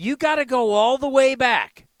 You got to go all the way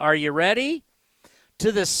back. Are you ready?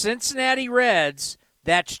 To the Cincinnati Reds.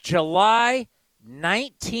 That's July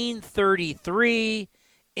 1933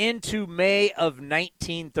 into May of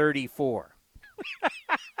 1934.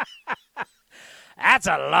 That's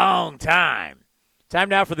a long time. Time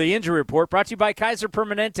now for the injury report, brought to you by Kaiser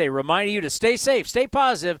Permanente, reminding you to stay safe, stay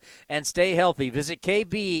positive, and stay healthy. Visit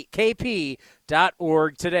kp.org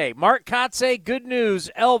today. Mark Kotze, good news.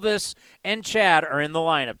 Elvis and Chad are in the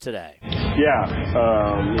lineup today. Yeah,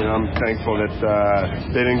 I'm thankful that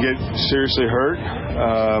they didn't get seriously hurt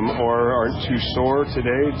or aren't too sore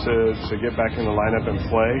today to get back in the lineup and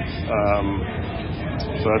play.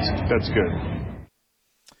 So that's good.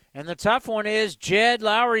 And the tough one is Jed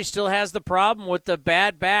Lowry still has the problem with the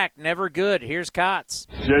bad back. Never good. Here's Kotz.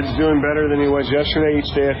 Jed's doing better than he was yesterday.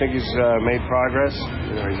 Each day I think he's made progress.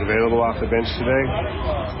 He's available off the bench today.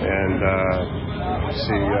 And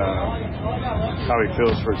see how he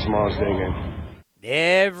feels for tomorrow's day game.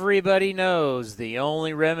 Everybody knows the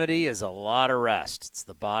only remedy is a lot of rest. It's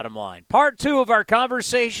the bottom line. Part 2 of our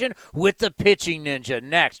conversation with the pitching ninja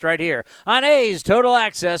next right here on A's Total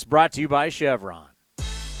Access, brought to you by Chevron.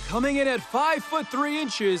 Coming in at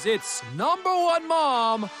 5'3", it's number one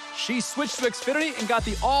mom. She switched to Xfinity and got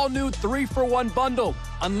the all-new 3-for-1 bundle.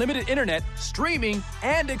 Unlimited internet, streaming,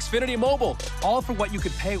 and Xfinity Mobile. All for what you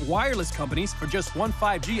could pay wireless companies for just one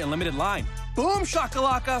 5G unlimited line. Boom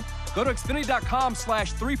shakalaka! Go to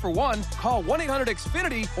Xfinity.com/3-for-1, call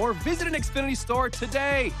 1-800-XFINITY, or visit an Xfinity store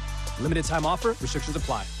today. Limited time offer. Restrictions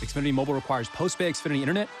apply. Xfinity Mobile requires post-pay Xfinity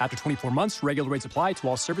internet. After 24 months, regular rates apply to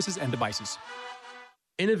all services and devices.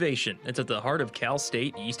 Innovation is at the heart of Cal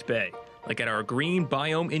State East Bay, like at our Green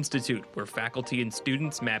Biome Institute, where faculty and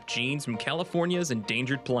students map genes from California's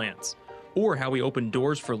endangered plants, or how we open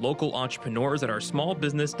doors for local entrepreneurs at our Small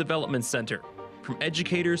Business Development Center. From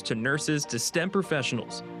educators to nurses to STEM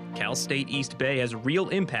professionals, Cal State East Bay has real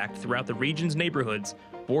impact throughout the region's neighborhoods,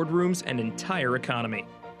 boardrooms, and entire economy.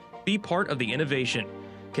 Be part of the innovation.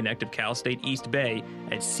 Connect with Cal State East Bay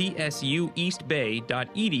at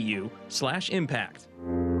csueastbay.edu/impact.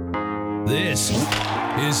 This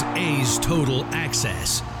is A's Total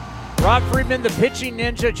Access. Rob Friedman, the pitching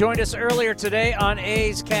ninja, joined us earlier today on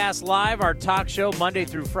A's Cast Live, our talk show Monday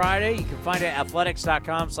through Friday. You can find it at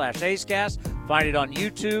athletics.com/A's Cast. Find it on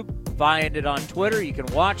YouTube. Find it on Twitter. You can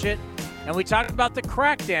watch it. And we talked about the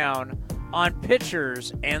crackdown on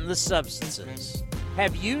pitchers and the substances.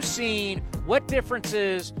 Have you seen what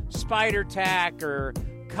differences Spider Tack or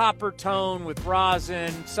Copper Tone with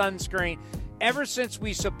rosin, sunscreen, ever since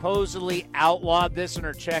we supposedly outlawed this and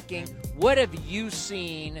are checking, what have you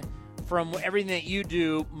seen from everything that you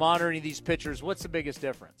do monitoring these pitchers? What's the biggest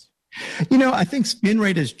difference? I think spin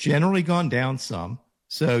rate has generally gone down some.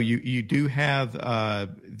 So you do have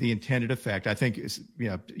the intended effect. I think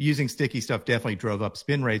using sticky stuff definitely drove up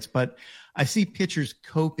spin rates, but I see pitchers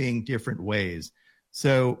coping different ways.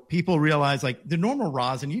 So people realize, like, the normal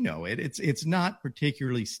rosin, it's not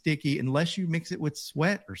particularly sticky unless you mix it with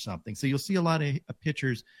sweat or something. So you'll see a lot of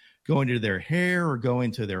pitchers go into their hair or go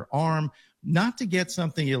into their arm. not to get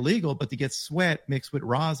something illegal, but to get sweat mixed with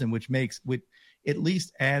rosin, which at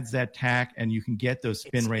least adds that tack, and you can get those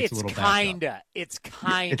spin rates a little back. It's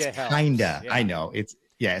kinda helps. Yeah. I know.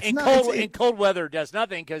 In cold weather it does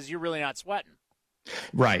nothing because you're really not sweating.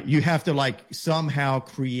 Right. You have to somehow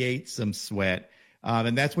create some sweat.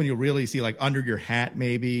 And that's when you'll really see under your hat,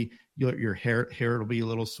 maybe your hair will be a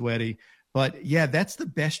little sweaty, but yeah, that's the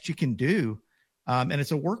best you can do. And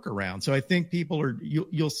it's a workaround. So I think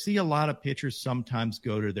you'll see a lot of pitchers sometimes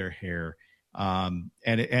go to their hair.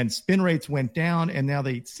 And spin rates went down, and now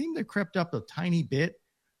they seem to crept up a tiny bit.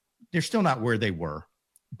 They're still not where they were,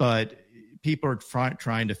 but people are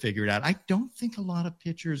trying to figure it out. I don't think a lot of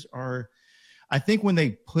pitchers are. I think when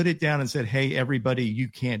they put it down and said, hey, everybody, you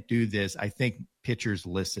can't do this, I think pitchers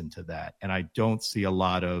listen to that. And I don't see a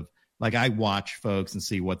lot of, I watch folks and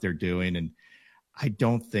see what they're doing, and I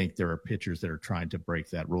don't think there are pitchers that are trying to break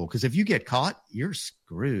that rule. Because if you get caught, you're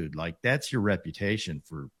screwed. That's your reputation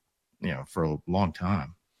for a long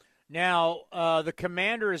time. Now, the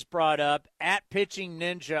Commander is brought up at Pitching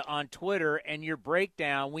Ninja on Twitter, and your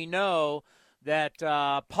breakdown. We know that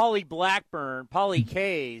Paulie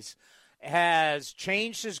K's, has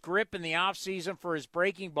changed his grip in the offseason for his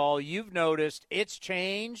breaking ball. You've noticed it's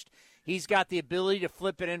changed. He's got the ability to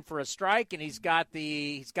flip it in for a strike, and he's got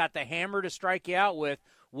the hammer to strike you out with.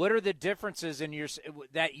 What are the differences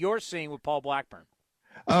that you're seeing with Paul Blackburn?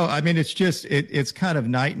 Oh, I mean, it's kind of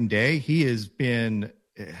night and day. He has been,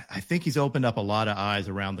 I think he's opened up a lot of eyes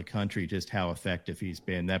around the country just how effective he's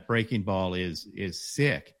been. That breaking ball is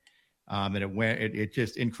sick, and it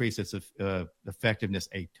just increases effectiveness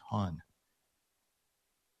a ton.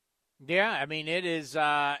 Yeah, I mean, it is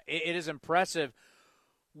impressive.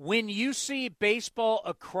 When you see baseball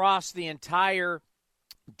across the entire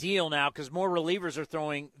deal now, because more relievers are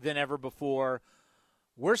throwing than ever before,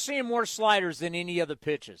 we're seeing more sliders than any other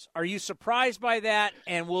pitches. Are you surprised by that?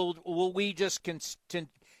 And will we just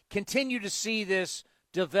continue to see this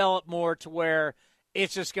develop more to where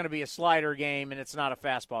it's just going to be a slider game and it's not a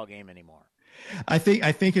fastball game anymore? I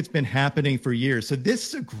think it's been happening for years. So this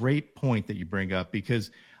is a great point that you bring up, because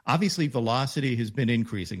obviously velocity has been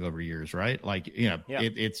increasing over years, right?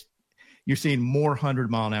 It's you're seeing more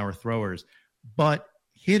 100-mile-an-hour throwers, but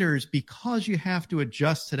hitters, because you have to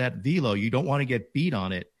adjust to that velo, you don't want to get beat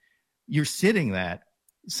on it, you're sitting that.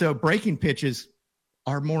 So breaking pitches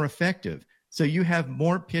are more effective. So you have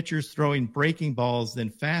more pitchers throwing breaking balls than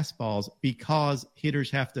fastballs because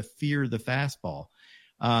hitters have to fear the fastball.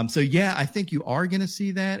 I think you are going to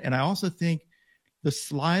see that. And I also think the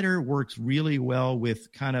slider works really well with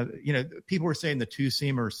people were saying the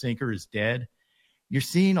two-seamer sinker is dead. You're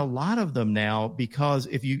seeing a lot of them now, because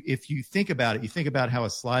if you think about it, you think about how a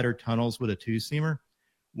slider tunnels with a two-seamer.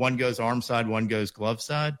 One goes arm side, one goes glove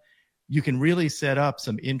side. You can really set up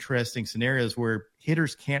some interesting scenarios where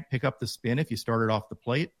hitters can't pick up the spin if you start it off the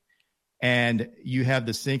plate, and you have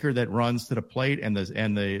the sinker that runs to the plate and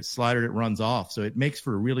the slider that runs off. So it makes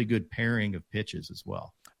for a really good pairing of pitches as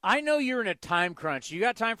well. I know you're in a time crunch. You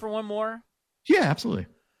got time for one more? Yeah, absolutely.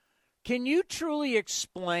 Can you truly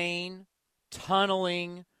explain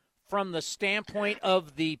tunneling from the standpoint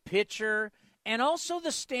of the pitcher and also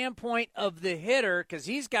the standpoint of the hitter? Because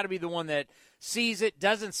he's got to be the one that sees it,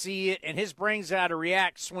 doesn't see it, and his brain's got to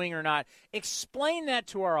react, swing or not. Explain that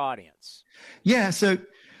to our audience. Yeah, so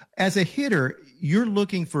as a hitter, you're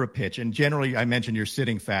looking for a pitch, and generally I mentioned you're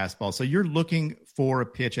sitting fastball, so you're looking for a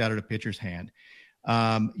pitch out of the pitcher's hand.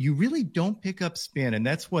 You really don't pick up spin, and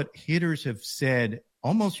that's what hitters have said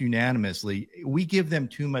almost unanimously. We give them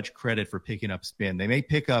too much credit for picking up spin. They may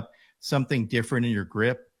pick up something different in your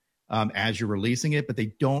grip as you're releasing it, but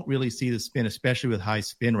they don't really see the spin, especially with high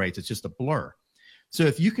spin rates. It's just a blur. So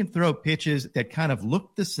if you can throw pitches that kind of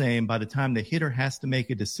look the same by the time the hitter has to make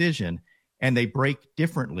a decision and they break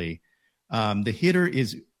differently, the hitter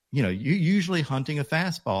is, usually hunting a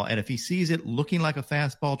fastball. And if he sees it looking like a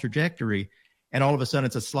fastball trajectory, and all of a sudden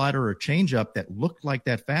it's a slider or a changeup that looked like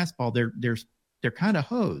that fastball, they're kind of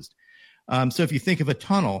hosed. So if you think of a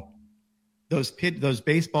tunnel, those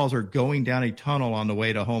baseballs are going down a tunnel on the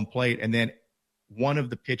way to home plate, and then one of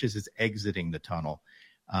the pitches is exiting the tunnel.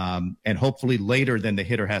 And hopefully later then the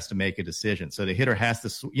hitter has to make a decision. So the hitter has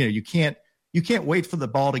to, you can't wait for the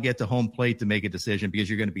ball to get to home plate to make a decision because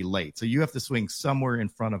you're going to be late. So you have to swing somewhere in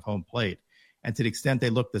front of home plate. And to the extent they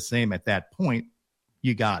look the same at that point,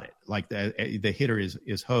 you got it. Like the hitter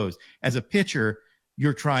is hosed. As a pitcher,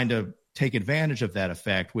 you're trying to take advantage of that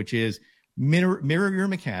effect, which is mirror your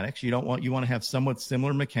mechanics. You want to have somewhat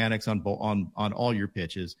similar mechanics on all your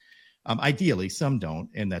pitches. Ideally, some don't,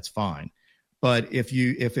 and that's fine. But if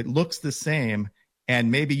it looks the same And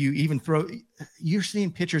maybe you even you're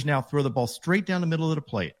seeing pitchers now throw the ball straight down the middle of the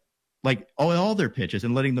plate, like all their pitches,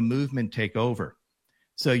 and letting the movement take over.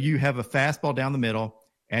 So you have a fastball down the middle,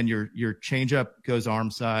 and your changeup goes arm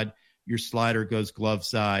side, your slider goes glove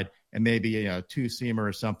side, and maybe a two-seamer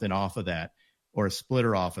or something off of that, or a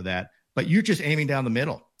splitter off of that. But you're just aiming down the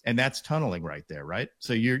middle, and that's tunneling right there, right?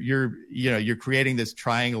 So you're creating this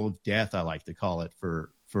triangle of death, I like to call it,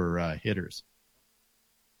 for hitters.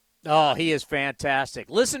 Oh, he is fantastic.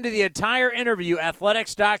 Listen to the entire interview,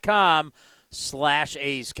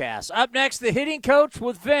 athletics.com/A'sCast. Up next, the hitting coach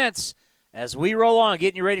with Vince as we roll on,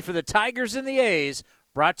 getting you ready for the Tigers and the A's,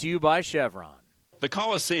 brought to you by Chevron. The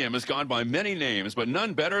Coliseum has gone by many names, but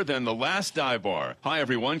none better than the Last Dive Bar. Hi,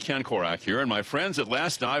 everyone. Ken Korak here, and my friends at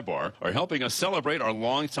Last Dive Bar are helping us celebrate our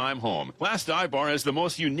longtime home. Last Dive Bar has the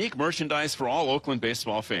most unique merchandise for all Oakland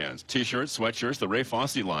baseball fans. T-shirts, sweatshirts, the Ray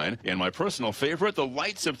Fosse line, and my personal favorite, the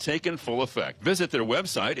lights have taken full effect. Visit their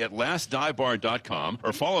website at lastdivebar.com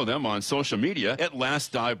or follow them on social media at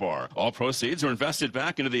Last Dive Bar. All proceeds are invested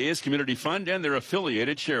back into the A's Community Fund and their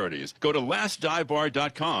affiliated charities. Go to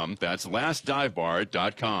lastdivebar.com. That's lastdivebar.com.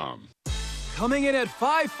 Coming in at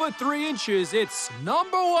 5'3", it's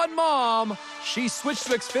 #1 mom. She switched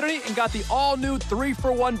to Xfinity and got the all-new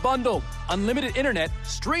 3-for-1 bundle. Unlimited internet,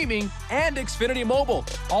 streaming, and Xfinity Mobile.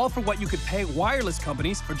 All for what you could pay wireless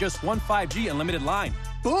companies for just one 5G unlimited line.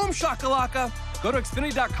 Boom shakalaka! Go to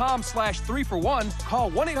Xfinity.com/3-for-1,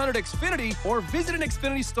 call 1-800-XFINITY, or visit an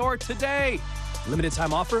Xfinity store today. Limited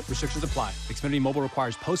time offer. Restrictions apply. Xfinity Mobile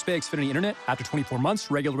requires post-pay Xfinity Internet. After 24 months,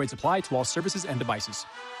 regular rates apply to all services and devices.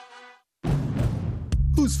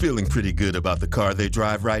 Who's feeling pretty good about the car they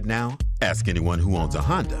drive right now? Ask anyone who owns a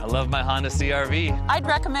Honda. I love my Honda CR-V. I'd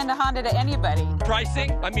recommend a Honda to anybody.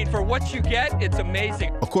 Pricing? I mean, for what you get, it's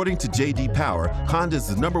amazing. According to J.D. Power, Honda is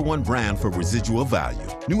the #1 brand for residual value.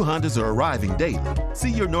 New Hondas are arriving daily.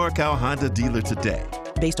 See your NorCal Honda dealer today.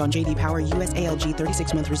 Based on J.D. Power U.S. ALG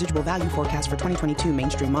 36-month residual value forecast for 2022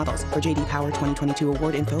 mainstream models. For J.D. Power 2022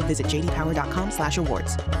 award info, visit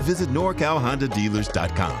jdpower.com/awards. Visit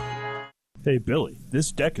NorCalHondaDealers.com. Hey, Billy,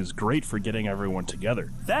 this deck is great for getting everyone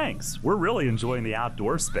together. Thanks. We're really enjoying the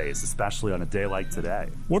outdoor space, especially on a day like today.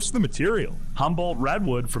 What's the material? Humboldt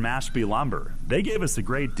Redwood from Ashby Lumber. They gave us a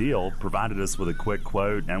great deal, provided us with a quick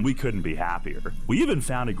quote, and we couldn't be happier. We even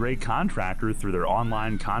found a great contractor through their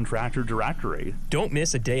online contractor directory. Don't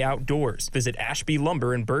miss a day outdoors. Visit Ashby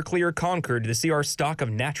Lumber in Berkeley or Concord to see our stock of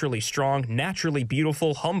naturally strong, naturally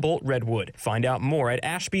beautiful Humboldt Redwood. Find out more at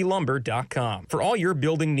ashbylumber.com for all your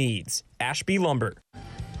building needs. Ashby Lumber.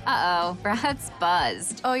 Uh-oh, Brad's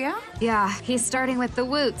buzzed. Oh, yeah? Yeah, he's starting with the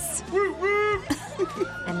woots.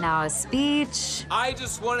 And now a speech. I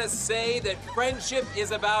just want to say that friendship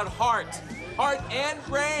is about heart and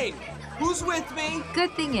brain. Who's with me?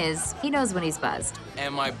 Good thing is, he knows when he's buzzed.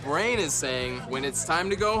 And my brain is saying, when it's time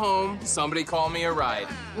to go home, somebody call me a ride.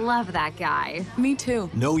 Love that guy. Me too.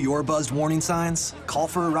 Know your buzzed warning signs? Call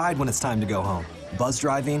for a ride when it's time to go home. Buzz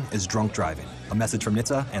driving is drunk driving. A message from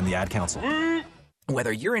NHTSA and the Ad Council.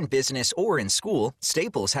 Whether you're in business or in school,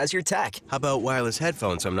 Staples has your tech. How about wireless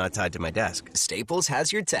headphones so I'm not tied to my desk? Staples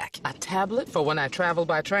has your tech. A tablet for when I travel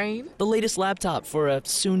by train? The latest laptop for a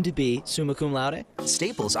soon-to-be summa cum laude?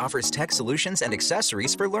 Staples offers tech solutions and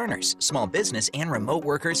accessories for learners, small business, and remote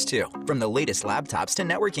workers, too. From the latest laptops to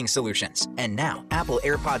networking solutions. And now, Apple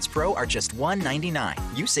AirPods Pro are just $199.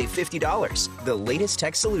 You save $50. The latest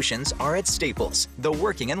tech solutions are at Staples, the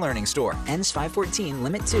working and learning store. Ends 5/14,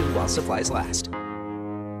 limit 2 while supplies last.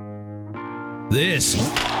 This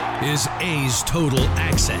is A's Total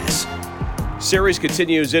Access. Series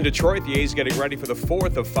continues in Detroit. The A's getting ready for the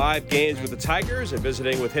 4th of 5 games with the Tigers and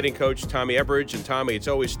visiting with hitting coach Tommy Everidge. And Tommy, it's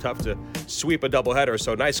always tough to sweep a doubleheader,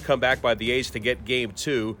 so nice comeback by the A's to get Game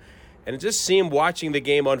 2. And it just seemed watching the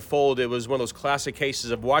game unfold, it was one of those classic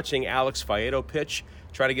cases of watching Alex Faedo pitch,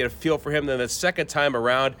 trying to get a feel for him. Then the second time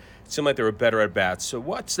around, it seemed like they were better at bats. So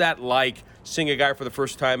what's that like, seeing a guy for the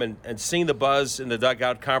first time and seeing the buzz in the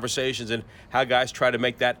dugout conversations and how guys try to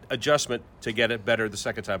make that adjustment to get it better the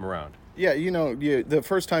second time around? Yeah, the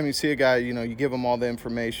first time you see a guy, you give them all the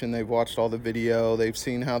information. They've watched all the video. They've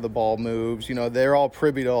seen how the ball moves. They're all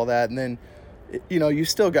privy to all that. And then, you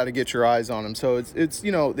still got to get your eyes on them. So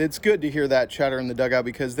it's good to hear that chatter in the dugout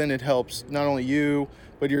because then it helps not only you,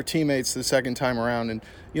 but your teammates the second time around. And,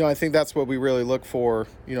 I think that's what we really look for,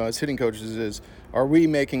 as hitting coaches is, are we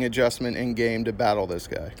making adjustment in game to battle this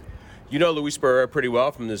guy? Luis Barrera pretty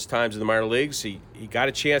well from his times in the minor leagues. He got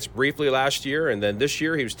a chance briefly last year, and then this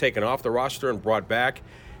year he was taken off the roster and brought back.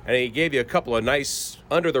 And he gave you a couple of nice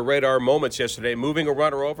under-the-radar moments yesterday, moving a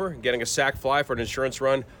runner over, getting a sac fly for an insurance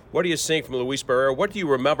run. What are you seeing from Luis Barrera? What do you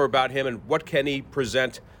remember about him, and what can he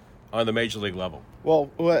present on the Major League level? Well,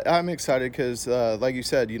 I'm excited because, like you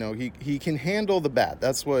said, he can handle the bat.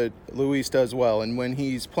 That's what Luis does well. And when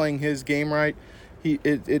he's playing his game right,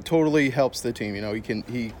 it totally helps the team.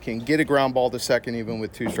 He can get a ground ball to second even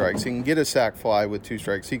with 2 strikes. He can get a sac fly with 2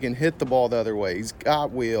 strikes. He can hit the ball the other way. He's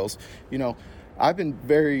got wheels. I've been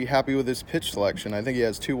very happy with his pitch selection. I think he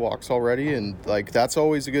has 2 walks already, and that's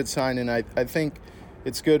always a good sign. And I think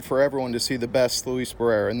it's good for everyone to see the best Luis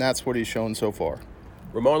Barrera, and that's what he's shown so far.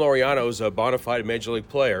 Ramon Laureano is a bona fide Major League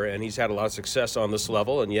player, and he's had a lot of success on this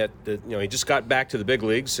level, and yet he just got back to the big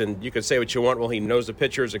leagues, and you can say what you want, well, he knows the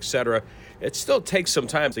pitchers, etc. It still takes some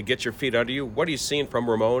time to get your feet under you. What are you seeing from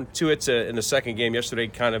Ramon? 2 hits in the second game yesterday,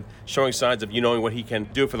 kind of showing signs of knowing what he can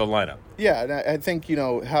do for the lineup. Yeah, and I think,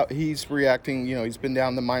 how he's reacting, he's been down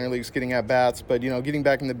in the minor leagues getting at bats, but, getting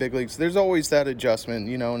back in the big leagues, there's always that adjustment,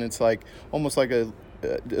 and it's almost like a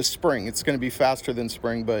spring. It's going to be faster than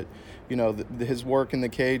spring, but his work in the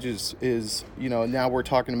cage is now we're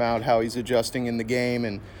talking about how he's adjusting in the game,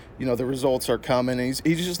 and the results are coming, and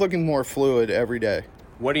he's just looking more fluid every day.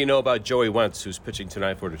 What do you know about Joey Wentz, who's pitching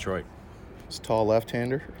tonight for Detroit? He's a tall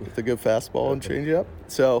left-hander with a good fastball and changeup.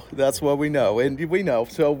 So that's what we know, and we know.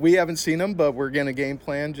 So we haven't seen him, but we're going to game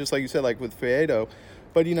plan, just like you said, like with Faedo.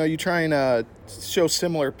 But, you try and show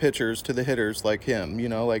similar pitchers to the hitters like him,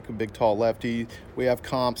 like a big, tall lefty. We have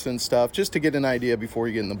comps and stuff just to get an idea before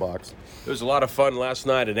you get in the box. There was a lot of fun last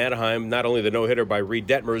night in Anaheim, not only the no-hitter by Reed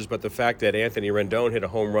Detmers, but the fact that Anthony Rendon hit a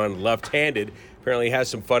home run left-handed. Apparently has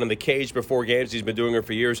some fun in the cage before games. He's been doing it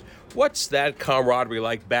for years. What's that camaraderie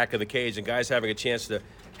like back in the cage and guys having a chance to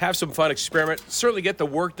have some fun, experiment, certainly get the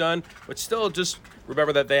work done, but still just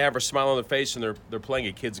remember that they have a smile on their face and they're playing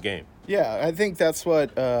a kid's game? Yeah, I think that's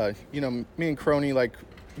what me and Crony,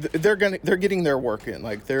 they're getting their work in.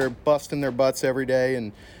 They're busting their butts every day,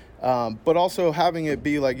 and but also having it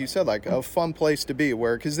be, like you said, a fun place to be,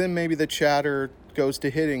 because then maybe the chatter goes to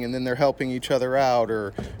hitting, and then they're helping each other out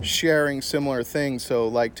or sharing similar things. So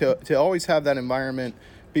to always have that environment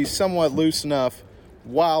be somewhat loose enough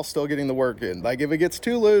while still getting the work in. If it gets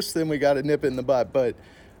too loose, then we got to nip it in the butt. But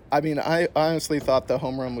I honestly thought the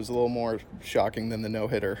home run was a little more shocking than the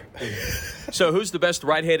no-hitter. So who's the best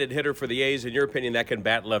right-handed hitter for the A's, in your opinion, that can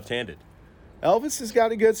bat left-handed? Elvis has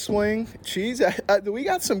got a good swing. Cheese, we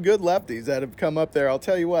got some good lefties that have come up there. I'll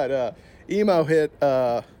tell you what, Emo hit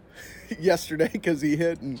yesterday because he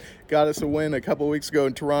hit and got us a win a couple weeks ago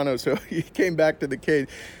in Toronto, so he came back to the cage.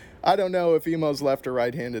 I don't know if Emo's left or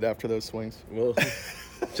right-handed after those swings. Well,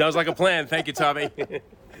 sounds like a plan. Thank you, Tommy.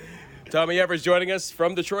 Tommy Evers joining us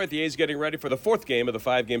from Detroit. The A's getting ready for the 4th game of the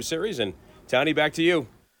 5-game series. And, Townie, back to you.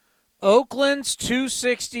 Oakland's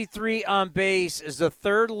 263 on base is the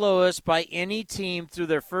 3rd lowest by any team through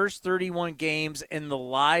their first 31 games in the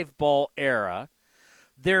live ball era.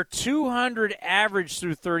 Their 200 average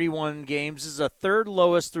through 31 games is the 3rd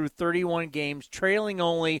lowest through 31 games, trailing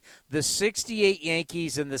only the 68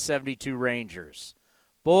 Yankees and the 72 Rangers.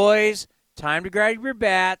 Boys, time to grab your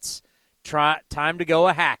bats. Time to go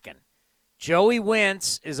a-hacking. Joey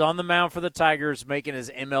Wentz is on the mound for the Tigers, making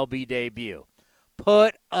his MLB debut.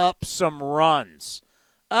 Put up some runs.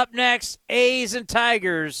 Up next, A's and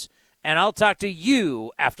Tigers, and I'll talk to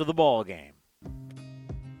you after the ball game.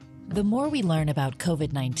 The more we learn about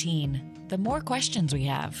COVID-19, the more questions we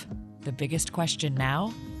have. The biggest question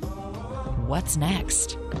now? What's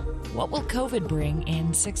next? What will COVID bring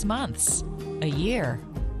in 6 months? A year?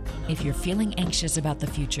 If you're feeling anxious about the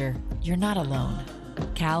future, you're not alone.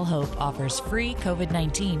 Cal Hope offers free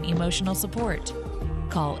COVID-19 emotional support.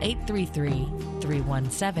 Call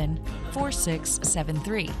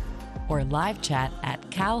 833-317-4673 or live chat at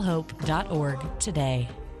calhope.org today.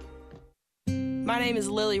 My name is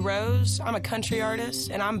Lily Rose. I'm a country artist,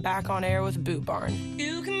 and I'm back on air with Boot Barn.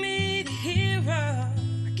 You can be the hero. I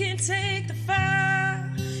can take the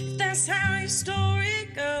fire. If that's how your story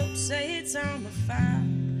goes, say it's on my fire.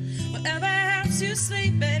 Whatever helps you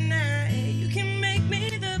sleep at night, you can make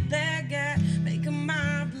me the bad guy, make 'em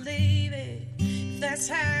all believe it. If that's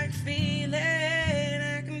how you feel it,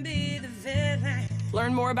 I can be the villain.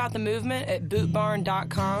 Learn more about the movement at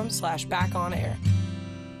bootbarn.com/backonair.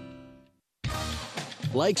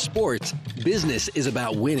 Like sports, business is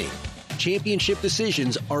about winning. Championship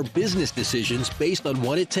decisions are business decisions based on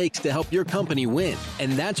what it takes to help your company win.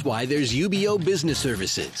 And that's why there's UBO Business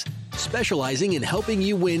Services, specializing in helping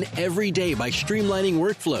you win every day by streamlining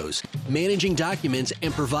workflows, managing documents,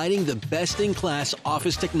 and providing the best-in-class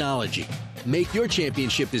office technology. Make your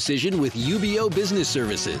championship decision with UBO Business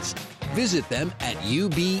Services. Visit them at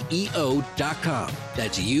ubeo.com.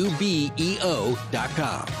 That's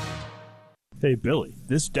ubeo.com. Hey, Billy,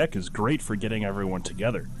 this deck is great for getting everyone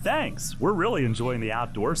together. Thanks. We're really enjoying the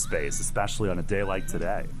outdoor space, especially on a day like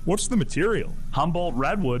today. What's the material? Humboldt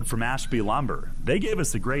Redwood from Ashby Lumber. They gave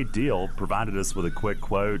us a great deal, provided us with a quick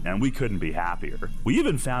quote, and we couldn't be happier. We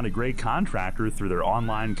even found a great contractor through their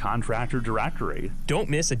online contractor directory. Don't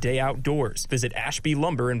miss a day outdoors. Visit Ashby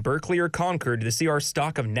Lumber in Berkeley or Concord to see our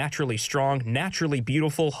stock of naturally strong, naturally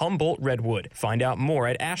beautiful Humboldt Redwood. Find out more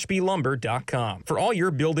at ashbylumber.com for all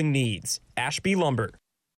your building needs. Ashby Lumber.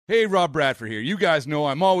 Hey, Rob Bradford here. You guys know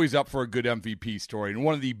I'm always up for a good MVP story, and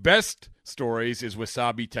one of the best stories is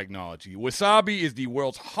Wasabi Technology. Wasabi is the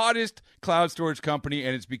world's hottest cloud storage company,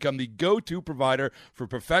 and it's become the go-to provider for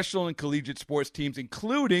professional and collegiate sports teams,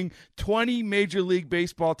 including 20 Major League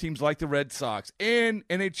Baseball teams like the Red Sox and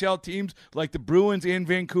NHL teams like the Bruins and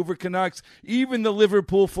Vancouver Canucks. Even the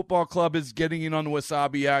Liverpool Football Club is getting in on the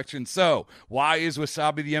Wasabi action. So, why is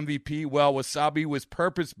Wasabi the MVP? Well, Wasabi was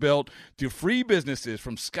purpose-built to free businesses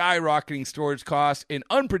from skyrocketing storage costs and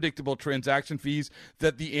unpredictable transaction fees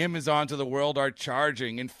that the Amazons of the world are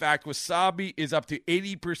charging. In fact, Wasabi is up to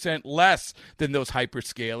 80% less than those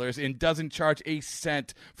hyperscalers and doesn't charge a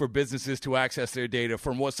cent for businesses to access their data.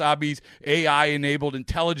 From Wasabi's AI-enabled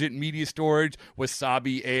intelligent media storage,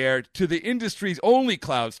 Wasabi Air, to the industry's only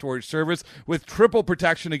cloud storage service with triple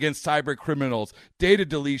protection against cyber criminals, data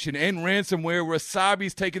deletion, and ransomware,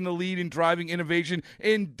 Wasabi's taken the lead in driving innovation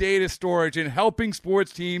in data storage and helping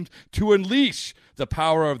sports teams to unleash the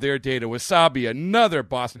power of their data. Wasabi, another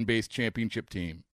Boston-based championship team.